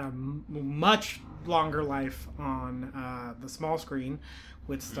 1950s, it had a much longer life on the small screen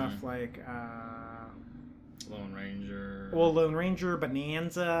with stuff like Lone Ranger. Well, Lone Ranger,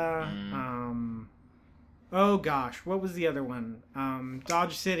 Bonanza. Oh gosh, what was the other one?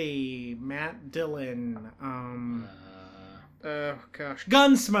 Dodge City, Matt Dillon. Oh gosh,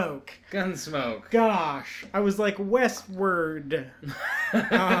 Gunsmoke. Gosh, I was like Westward.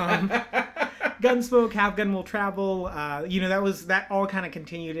 Gunsmoke, Have Gun Will Travel. That all kind of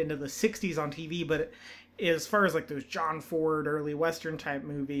continued into the 60s on TV, but as far as like those John Ford early Western type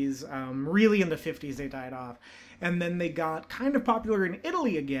movies, really in the 50s they died off. And then they got kind of popular in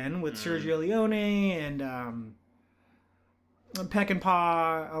Italy again with Sergio Leone and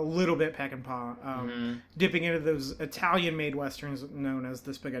Peckinpah, a little bit Peckinpah, dipping into those Italian-made Westerns known as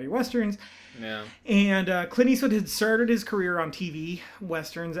the spaghetti Westerns. Yeah. And Clint Eastwood had started his career on TV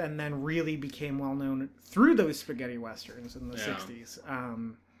Westerns and then really became well-known through those spaghetti Westerns in the 60s.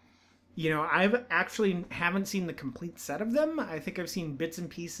 I've actually haven't seen the complete set of them. I think I've seen bits and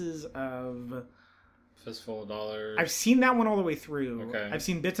pieces of... Fistful of Dollars. I've seen that one all the way through. Okay. I've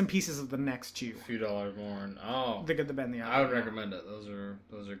seen bits and pieces of the next two. A Few Dollars More. Oh. The Good, the Bad, and the Ugly. I would recommend it. Those are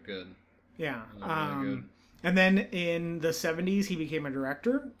good. Yeah. Those are really good. And then in the 70s, he became a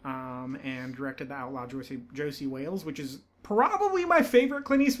director and directed The Outlaw Josie Wales, which is probably my favorite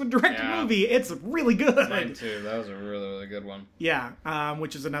Clint Eastwood directed movie. It's really good. Mine too. That was a really, really good one. Yeah,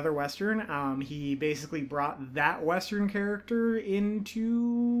 which is another Western. He basically brought that Western character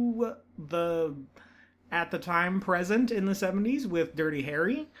into the... at the time present in the 70s with Dirty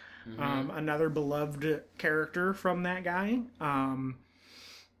Harry, another beloved character from that guy.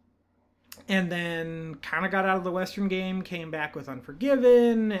 And then kind of got out of the Western game, came back with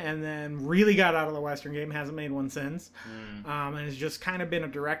Unforgiven, and then really got out of the Western game, hasn't made one since. And has just kind of been a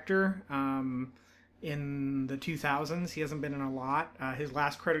director in the 2000s. He hasn't been in a lot. His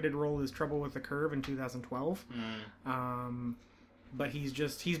last credited role is Trouble with the Curve in 2012. But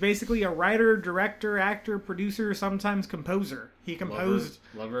he's basically a writer, director, actor, producer, sometimes composer. He composed...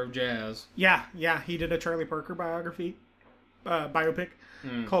 Lover of jazz. Yeah. He did a Charlie Parker biopic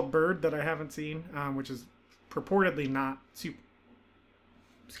called Bird that I haven't seen, which is purportedly not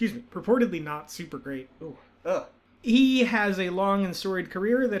super great. Ooh. Ugh. He has a long and storied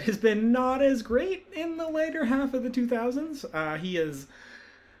career that has been not as great in the later half of the 2000s. He is...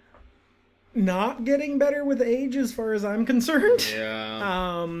 not getting better with age as far as I'm concerned.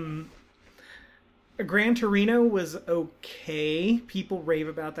 Yeah. Gran Torino was okay. People rave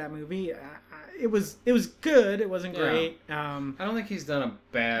about that movie. It was good. It wasn't great. I don't think he's done a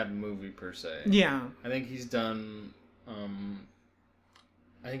bad movie per se. Yeah. I think he's done...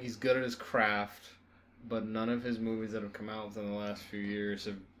 I think he's good at his craft, but none of his movies that have come out within the last few years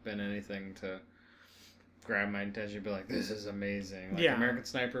have been anything to grab my attention and be like, this is amazing. Like, American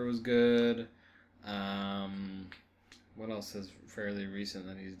Sniper was good. What else is fairly recent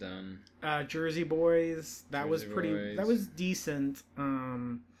that he's done? Jersey Boys. That was decent.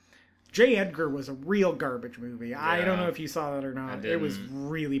 J. Edgar was a real garbage movie. Yeah. I don't know if you saw that or not. It was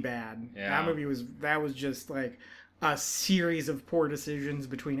really bad. Yeah. That was just like a series of poor decisions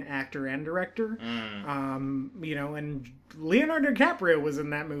between actor and director. And Leonardo DiCaprio was in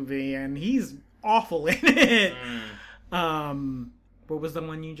that movie, and he's awful in it. What was the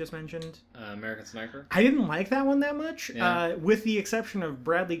one you just mentioned? American Sniper. I didn't like that one that much, Yeah. with the exception of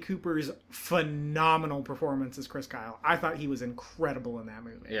Bradley Cooper's phenomenal performance as Chris Kyle. I thought he was incredible in that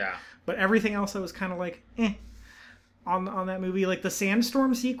movie. Yeah. But everything else I was kind of like, on that movie. Like the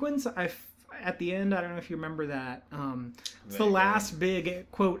sandstorm sequence, at the end. I don't know if you remember that. It's the last big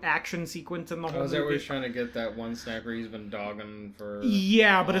quote action sequence in the whole is that movie. where he's trying to get that one sniper he's been dogging for?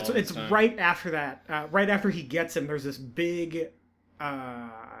 Yeah, but it's time? right after that. Right after he gets him, there's this big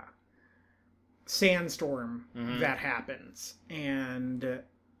sandstorm that happens, and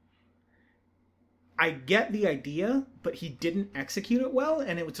I get the idea, but he didn't execute it well,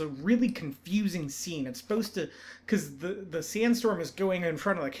 and it was a really confusing scene. It's supposed to, because the sandstorm is going in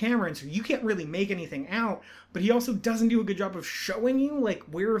front of the camera, and so you can't really make anything out, but he also doesn't do a good job of showing you, like,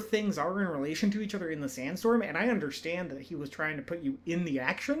 where things are in relation to each other in the sandstorm, and I understand that he was trying to put you in the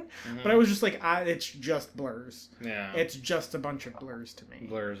action, but I was just like, it's just blurs. Yeah. It's just a bunch of blurs to me.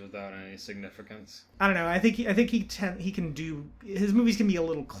 Blurs without any significance. I don't know, I think he can do, his movies can be a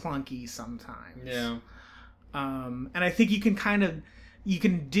little clunky sometimes. Yeah. And I think you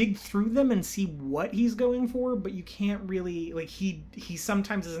can dig through them and see what he's going for, but you can't really, like, he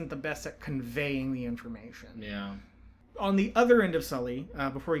sometimes isn't the best at conveying the information. Yeah. On the other end of Sully,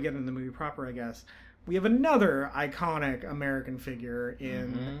 before we get into the movie proper, I guess, we have another iconic American figure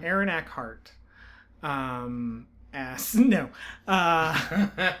in Aaron Eckhart.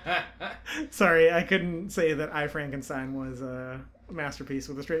 Sorry, I couldn't say that I, Frankenstein was a masterpiece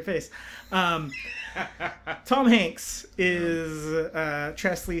with a straight face. Tom Hanks is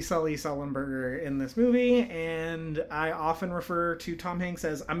Chesley Sully Sullenberger in this movie, and I often refer to Tom Hanks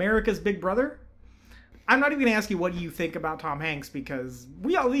as America's Big Brother. I'm not even going to ask you what you think about Tom Hanks, because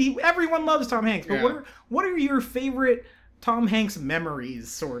everyone loves Tom Hanks, but what are your favorite Tom Hanks memories,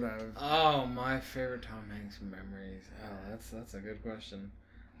 sort of? Oh, my favorite Tom Hanks memories. Oh, that's a good question.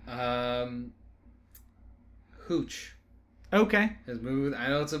 Hooch. Okay. His movie. I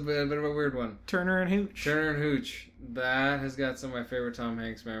know it's a bit of a weird one. Turner and Hooch. Turner and Hooch. That has got some of my favorite Tom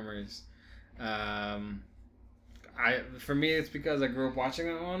Hanks memories. For me, it's because I grew up watching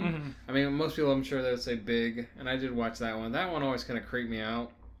that one. Mm-hmm. I mean, most people, I'm sure, they would say Big, and I did watch that one. That one always kind of creeped me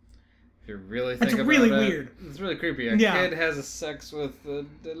out. If you really think about it. It's really weird. It's really creepy. A kid has a sex with the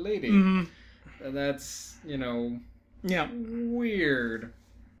lady. Mm-hmm. And that's, yeah, weird.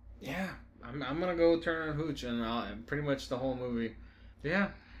 Yeah, I'm going to go with Turner and Hooch, and pretty much the whole movie. Yeah,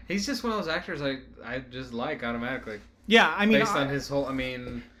 he's just one of those actors I just like automatically. Yeah, I mean... Based on his whole... I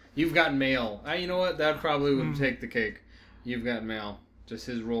mean, You've Got Mail. You know what? That probably would take the cake. You've Got Mail. Just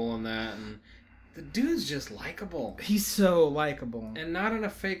his role in that, and... The dude's just likable. He's so likable. And not in a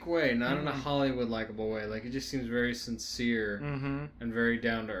fake way, not in a Hollywood likable way. Like, it just seems very sincere and very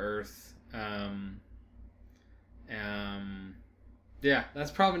down to earth. Yeah, that's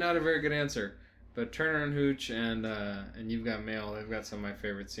probably not a very good answer. But Turner and Hooch and You've Got Mail, they've got some of my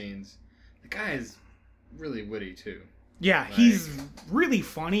favorite scenes. The guy is really witty, too. Yeah, he's really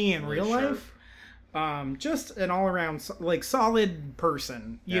funny in real sharp. life. Just an all-around solid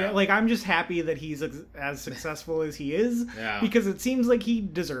person. Yeah. Like, I'm just happy that he's as successful as he is, because it seems like he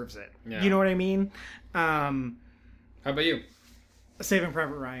deserves it. Yeah. You know what I mean? How about you? Saving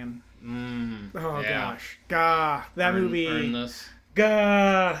Private Ryan. Yeah. Gosh, that movie. Earn this.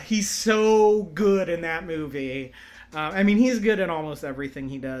 He's so good in that movie. I mean, he's good in almost everything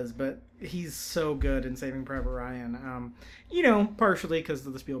he does, but he's so good in Saving Private Ryan. Partially because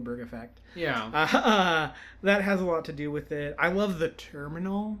of the Spielberg effect. Yeah. That has a lot to do with it. I love The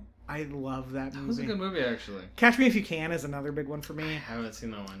Terminal. I love that movie. That was a good movie, actually. Catch Me If You Can is another big one for me. I haven't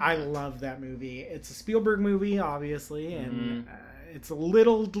seen that one yet. I love that movie. It's a Spielberg movie, obviously, and it's a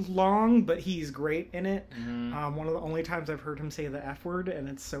little long, but he's great in it. One of the only times I've heard him say the F word, and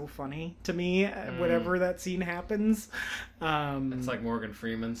it's so funny to me whenever that scene happens. It's like Morgan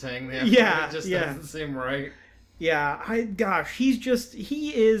Freeman saying the F word. Yeah, It just yeah. doesn't seem right. Yeah,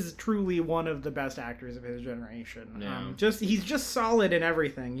 he is truly one of the best actors of his generation. Yeah. He's just solid in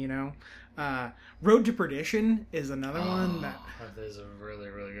everything, Road to Perdition is another one that is a really,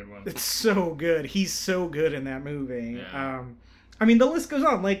 really good one. it's so good. He's so good in that movie. Yeah. I mean, the list goes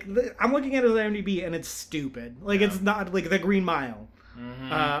on. Like, I'm looking at his IMDb, and it's stupid. Like, it's not like The Green Mile.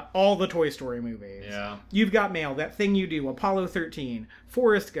 All the Toy Story movies. Yeah. You've Got Mail, That Thing You Do, Apollo 13,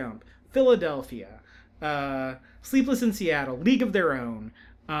 Forrest Gump, Philadelphia, Sleepless in Seattle, League of Their Own,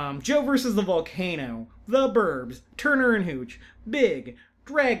 Joe versus the Volcano, The Burbs, Turner and Hooch, Big,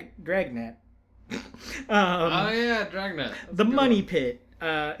 Dragnet. Dragnet. The Money Pit.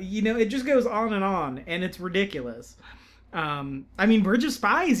 It just goes on, and it's ridiculous. I mean, Bridge of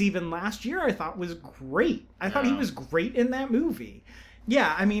Spies, even last year, I thought was great. I thought he was great in that movie.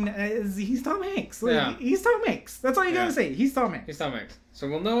 Yeah, I mean, he's Tom Hanks. Like, he's Tom Hanks. That's all you gotta say. He's Tom Hanks. He's Tom Hanks. So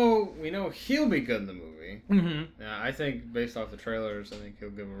we know he'll be good in the movie. Yeah, I think based off the trailers, I think he'll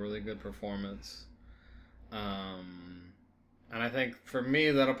give a really good performance. And I think for me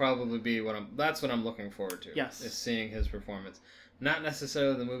that'll probably be that's what I'm looking forward to. Yes. Is seeing his performance. Not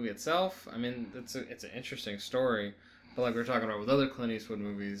necessarily the movie itself. I mean, it's an interesting story, but like we were talking about with other Clint Eastwood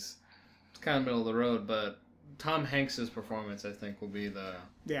movies, it's kind of middle of the road, but Tom Hanks's performance I think will be the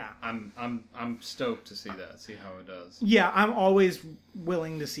I'm stoked to see how it does. Yeah, I'm always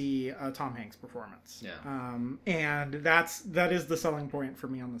willing to see a Tom Hanks performance. Yeah. And that is the selling point for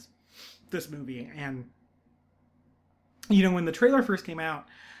me on this movie. And you know, when the trailer first came out,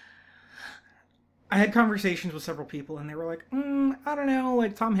 I had conversations with several people, and they were like, I don't know,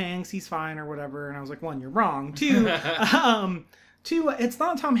 like Tom Hanks, he's fine or whatever. And I was like, one, you're wrong. Two, it's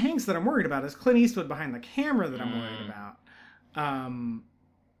not Tom Hanks that I'm worried about. It's Clint Eastwood behind the camera that I'm worried about.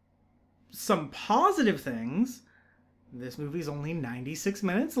 Some positive things. This movie's only 96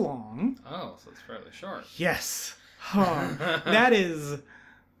 minutes long. Oh, so it's fairly short. Yes. Oh,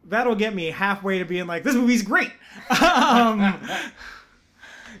 that'll get me halfway to being like, this movie's great.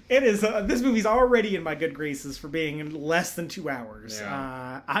 It is. This movie's already in my good graces for being in less than 2 hours.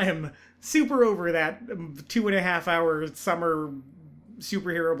 Yeah. I am super over that 2.5 hour summer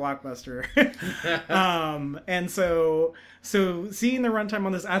superhero blockbuster. And so seeing the runtime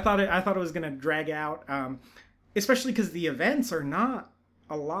on this, I thought it was going to drag out, especially because the events are not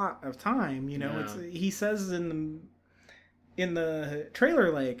a lot of time. You know, he says in the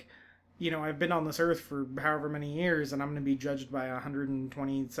trailer, like, you know, I've been on this earth for however many years, and I'm going to be judged by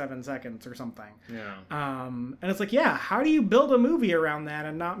 127 seconds or something. Yeah. And it's like, yeah, how do you build a movie around that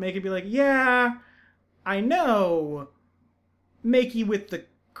and not make it be like, yeah, I know, make you with the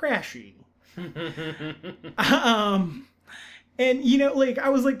crashy. And, you know, like, I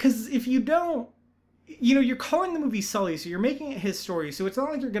was like, because if you don't, you know, you're calling the movie Sully, so you're making it his story, so it's not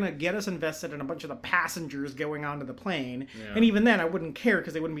like you're going to get us invested in a bunch of the passengers going onto the plane. Yeah. And even then, I wouldn't care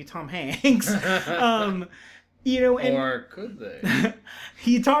because they wouldn't be Tom Hanks. You know, and or could they?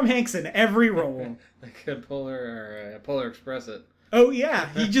 Tom Hanks in every role. They could Polar Express it. Oh, yeah.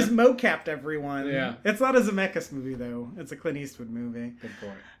 He just mocapped everyone. Yeah. It's not a Zemeckis movie, though. It's a Clint Eastwood movie. Good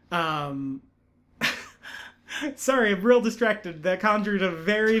point. Sorry, I'm real distracted. That conjured a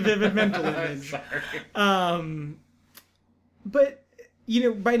very vivid mental image. Sorry. But, you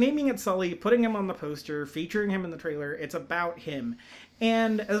know, by naming it Sully, putting him on the poster, featuring him in the trailer, it's about him.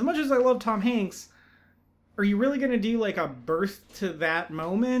 And as much as I love Tom Hanks, are you really going to do, like, a birth to that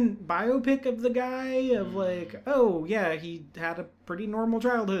moment biopic of the guy? Of, like, oh, yeah, he had a pretty normal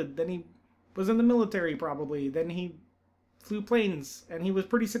childhood. Then he was in the military, probably. Then he flew planes, and he was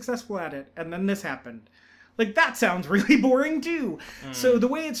pretty successful at it. And then this happened. Like, that sounds really boring, too. So the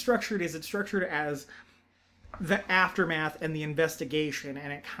way it's structured is it's structured as the aftermath and the investigation,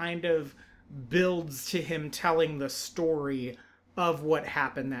 and it kind of builds to him telling the story of what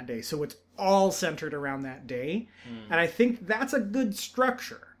happened that day. So it's all centered around that day. And I think that's a good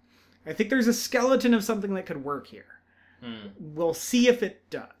structure. I think there's a skeleton of something that could work here. We'll see if it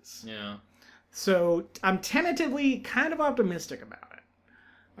does. Yeah. So I'm tentatively kind of optimistic about it.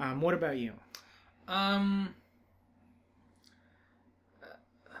 What about you? I'm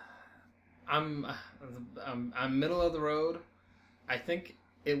middle of the road. I think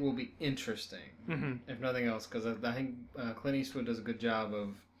it will be interesting, if nothing else, because I think Clint Eastwood does a good job of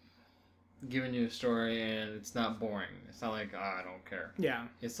giving you a story, and it's not boring. It's not like, I don't care. Yeah.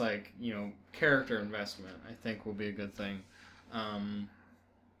 It's like, you know, character investment, I think, will be a good thing.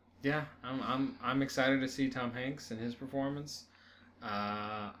 Yeah, I'm excited to see Tom Hanks and his performance.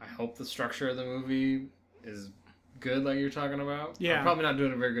 I hope the structure of the movie is good, like you're talking about. Yeah. I'm probably not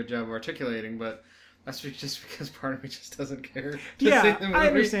doing a very good job of articulating, but that's just because part of me just doesn't care to see Yeah, the movie. I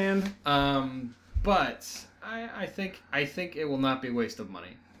understand. But I think it will not be a waste of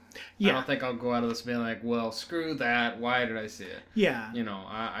money. Yeah. I don't think I'll go out of this being like, well, screw that. Why did I see it? Yeah. You know,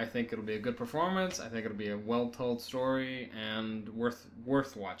 I think it'll be a good performance. I think it'll be a well-told story and worth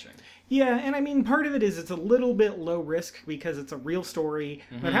watching. Yeah, and I mean, part of it is it's a little bit low risk because it's a real story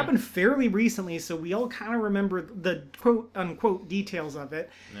that happened fairly recently, so we all kind of remember the quote-unquote details of it.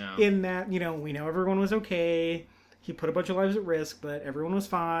 Yeah. In that, you know, we know everyone was okay. He put a bunch of lives at risk, but everyone was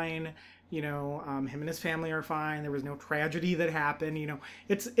fine. You know, him and his family are fine. There was no tragedy that happened. You know,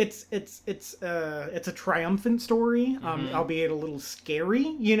 it's a triumphant story, albeit a little scary.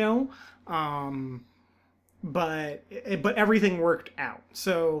 You know, but everything worked out.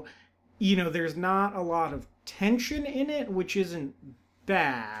 So, you know, there's not a lot of tension in it, which isn't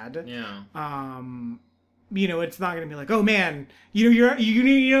bad. Yeah. You know, it's not going to be like, oh man, you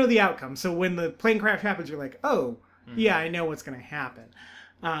know the outcome. So when the plane crash happens, you're like, oh yeah, I know what's going to happen.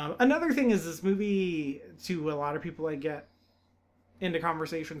 Another thing is this movie, to a lot of people I get into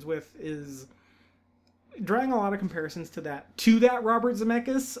conversations with, is drawing a lot of comparisons to that Robert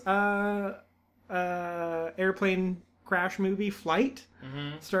Zemeckis airplane crash movie, Flight,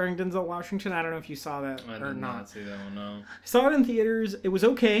 starring Denzel Washington. I don't know if you saw that I or did not. not see that one, no. Saw it in theaters. It was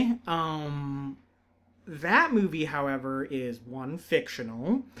okay. That movie, however, is one,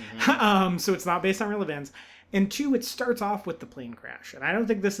 fictional, so it's not based on real events, and two, it starts off with the plane crash, and I don't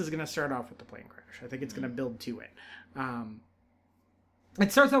think this is going to start off with the plane crash. I think it's going to build to it.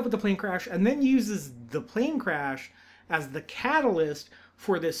 It starts off with the plane crash, and then uses the plane crash as the catalyst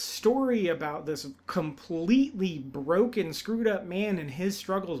for this story about this completely broken, screwed up man and his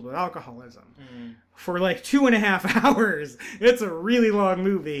struggles with alcoholism. For like 2.5 hours. It's a really long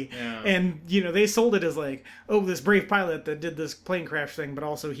movie. Yeah. And, they sold it as like, oh, this brave pilot that did this plane crash thing, but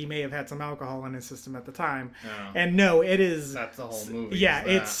also he may have had some alcohol in his system at the time. Yeah. And no, it is... That's the whole movie. Yeah,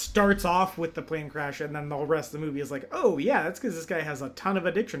 it starts off with the plane crash, and then the rest of the movie is like, oh, yeah, that's because this guy has a ton of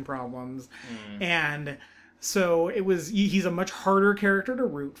addiction problems. And... So he's a much harder character to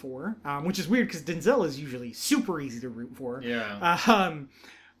root for, which is weird because Denzel is usually super easy to root for. Yeah.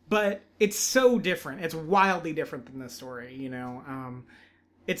 But it's so different. It's wildly different than this story,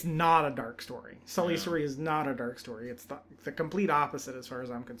 It's not a dark story. Sully's story is not a dark story. It's the complete opposite as far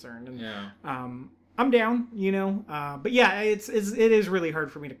as I'm concerned. And, I'm down, but yeah, it is really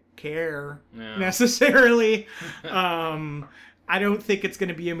hard for me to care necessarily. I don't think it's going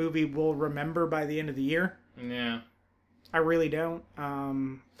to be a movie we'll remember by the end of the year. Yeah. I really don't.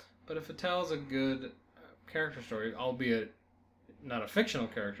 But if it tells a good character story, albeit not a fictional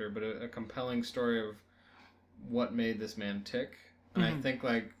character, but a compelling story of what made this man tick, and I think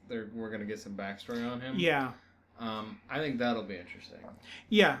we're going to get some backstory on him. Yeah. I think that'll be interesting.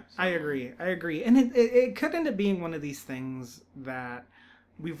 Yeah, so. I agree. And it could end up being one of these things that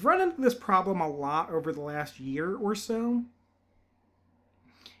we've run into this problem a lot over the last year or so.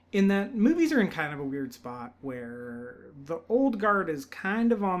 In that movies are in kind of a weird spot where the old guard is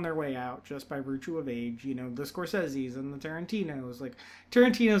kind of on their way out just by virtue of age. The Scorseses and the Tarantinos. Like,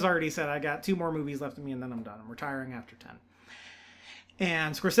 Tarantino's already said, I got 2 more movies left of me and then I'm done. I'm retiring after 10.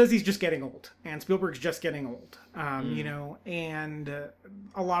 And Scorsese's just getting old. And Spielberg's just getting old. And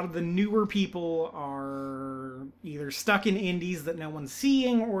a lot of the newer people are either stuck in indies that no one's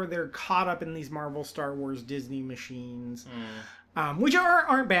seeing, or they're caught up in these Marvel, Star Wars, Disney machines. Which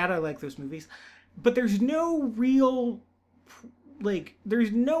aren't bad. I like those movies. But there's no real,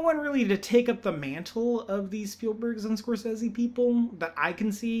 there's no one really to take up the mantle of these Spielbergs and Scorsese people that I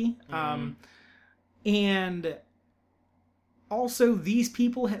can see. And also these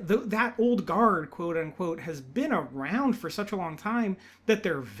people, that old guard, quote unquote, has been around for such a long time that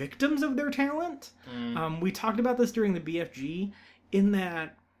they're victims of their talent. We talked about this during the BFG, in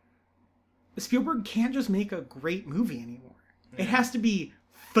that Spielberg can't just make a great movie anymore. It has to be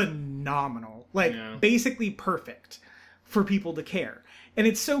phenomenal, basically perfect for people to care. And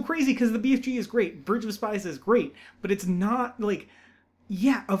it's so crazy because the BFG is great, Bridge of Spies is great, but it's not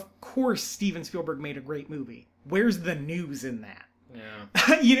yeah, of course Steven Spielberg made a great movie. Where's the news in that? Yeah.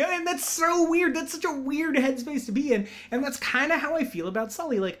 And that's so weird. That's such a weird headspace to be in. And that's kind of how I feel about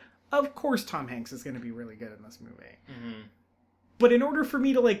Sully. Of course Tom Hanks is going to be really good in this movie. But in order for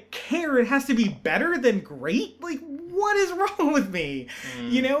me to care, it has to be better than great. What is wrong with me?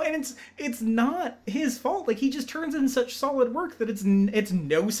 And it's not his fault. He just turns in such solid work that it's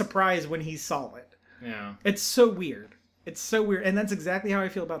no surprise when he's solid. Yeah. It's so weird. And that's exactly how I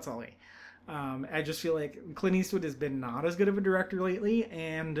feel about Sully. I just feel like Clint Eastwood has been not as good of a director lately,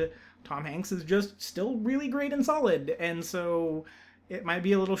 and Tom Hanks is just still really great and solid. And so it might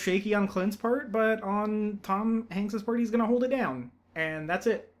be a little shaky on Clint's part, but on Tom Hanks's part, he's going to hold it down. And that's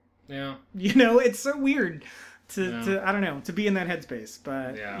it. Yeah. It's so weird to I don't know, to be in that headspace.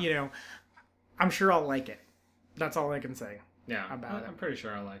 But, I'm sure I'll like it. That's all I can say about it. I'm pretty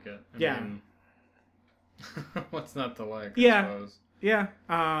sure I like it. I mean, what's not to like, I suppose. Yeah.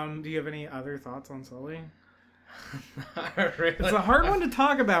 Do you have any other thoughts on Sully? Not really. It's a hard one to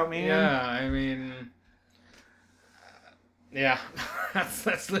talk about, man. Yeah, I mean... Yeah,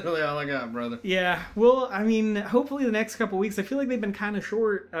 that's literally all I got, brother. Yeah, well, I mean, hopefully the next couple weeks, I feel like they've been kind of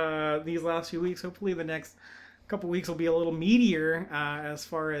short these last few weeks. Hopefully the next couple weeks will be a little meatier as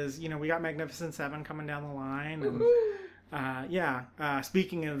far as, we got Magnificent Seven coming down the line. And,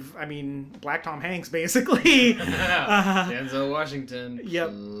 speaking of, Black Tom Hanks, basically. Denzel Washington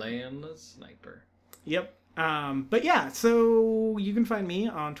playing the sniper. Yep. But yeah, so you can find me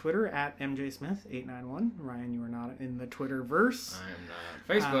on Twitter at MJSmith891. Ryan, you are not in the Twitterverse. I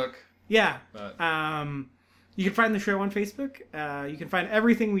am not. Facebook. Yeah. But. You can find the show on Facebook. You can find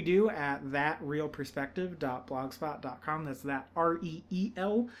everything we do at thatreelperspective.blogspot.com. That's that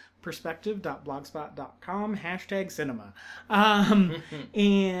REEL perspective.blogspot.com. #cinema.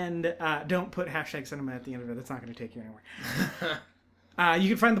 And don't put #cinema at the end of it. It's not going to take you anywhere. You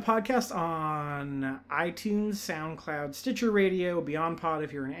can find the podcast on iTunes, SoundCloud, Stitcher Radio, Beyond Pod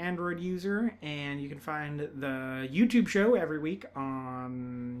if you're an Android user, and you can find the YouTube show every week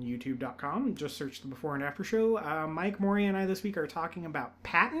on youtube.com. Just search the Before and After Show. Mike, Maury, and I this week are talking about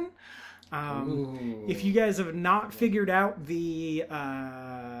Patton. If you guys have not figured out the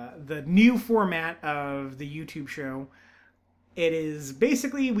new format of the YouTube show, it is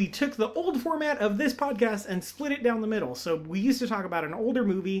basically, we took the old format of this podcast and split it down the middle. So we used to talk about an older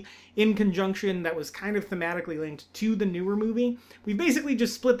movie in conjunction that was kind of thematically linked to the newer movie. We basically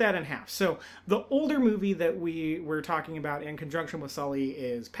just split that in half. So the older movie that we were talking about in conjunction with Sully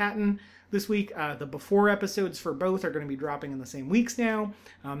is Patton this week. The before episodes for both are going to be dropping in the same weeks now.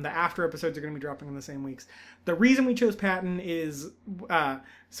 The after episodes are going to be dropping in the same weeks. The reason we chose Patton is,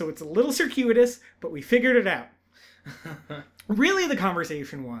 so it's a little circuitous, but we figured it out. Really, the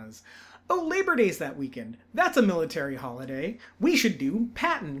conversation was, oh, Labor Day's that weekend. That's a military holiday. We should do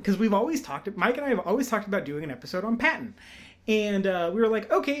Patton, because Mike and I have always talked about doing an episode on Patton. And we were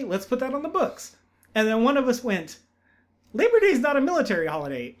like, okay, let's put that on the books. And then one of us went, Labor Day's not a military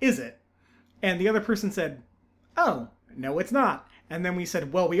holiday, is it? And the other person said, oh, no, it's not. And then we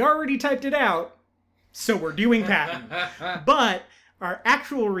said, well, we already typed it out, so we're doing Patton. But our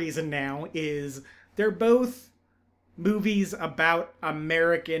actual reason now is they're both movies about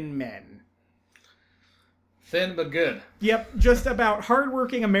American men. Thin but good. Yep, just about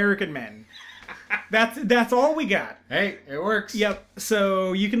hardworking American men. That's all we got. Hey, it works. Yep.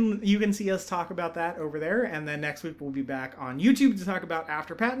 So you can see us talk about that over there, and then next week we'll be back on YouTube to talk about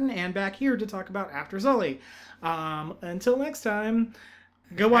After Patton, and back here to talk about After Sully. Until next time,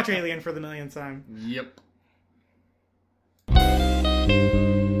 go watch Alien for the millionth time. Yep.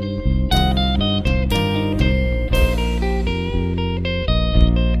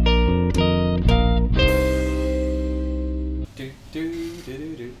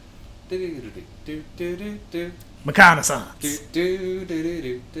 Reconnaissance.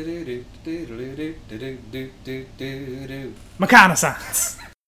 Reconnaissance.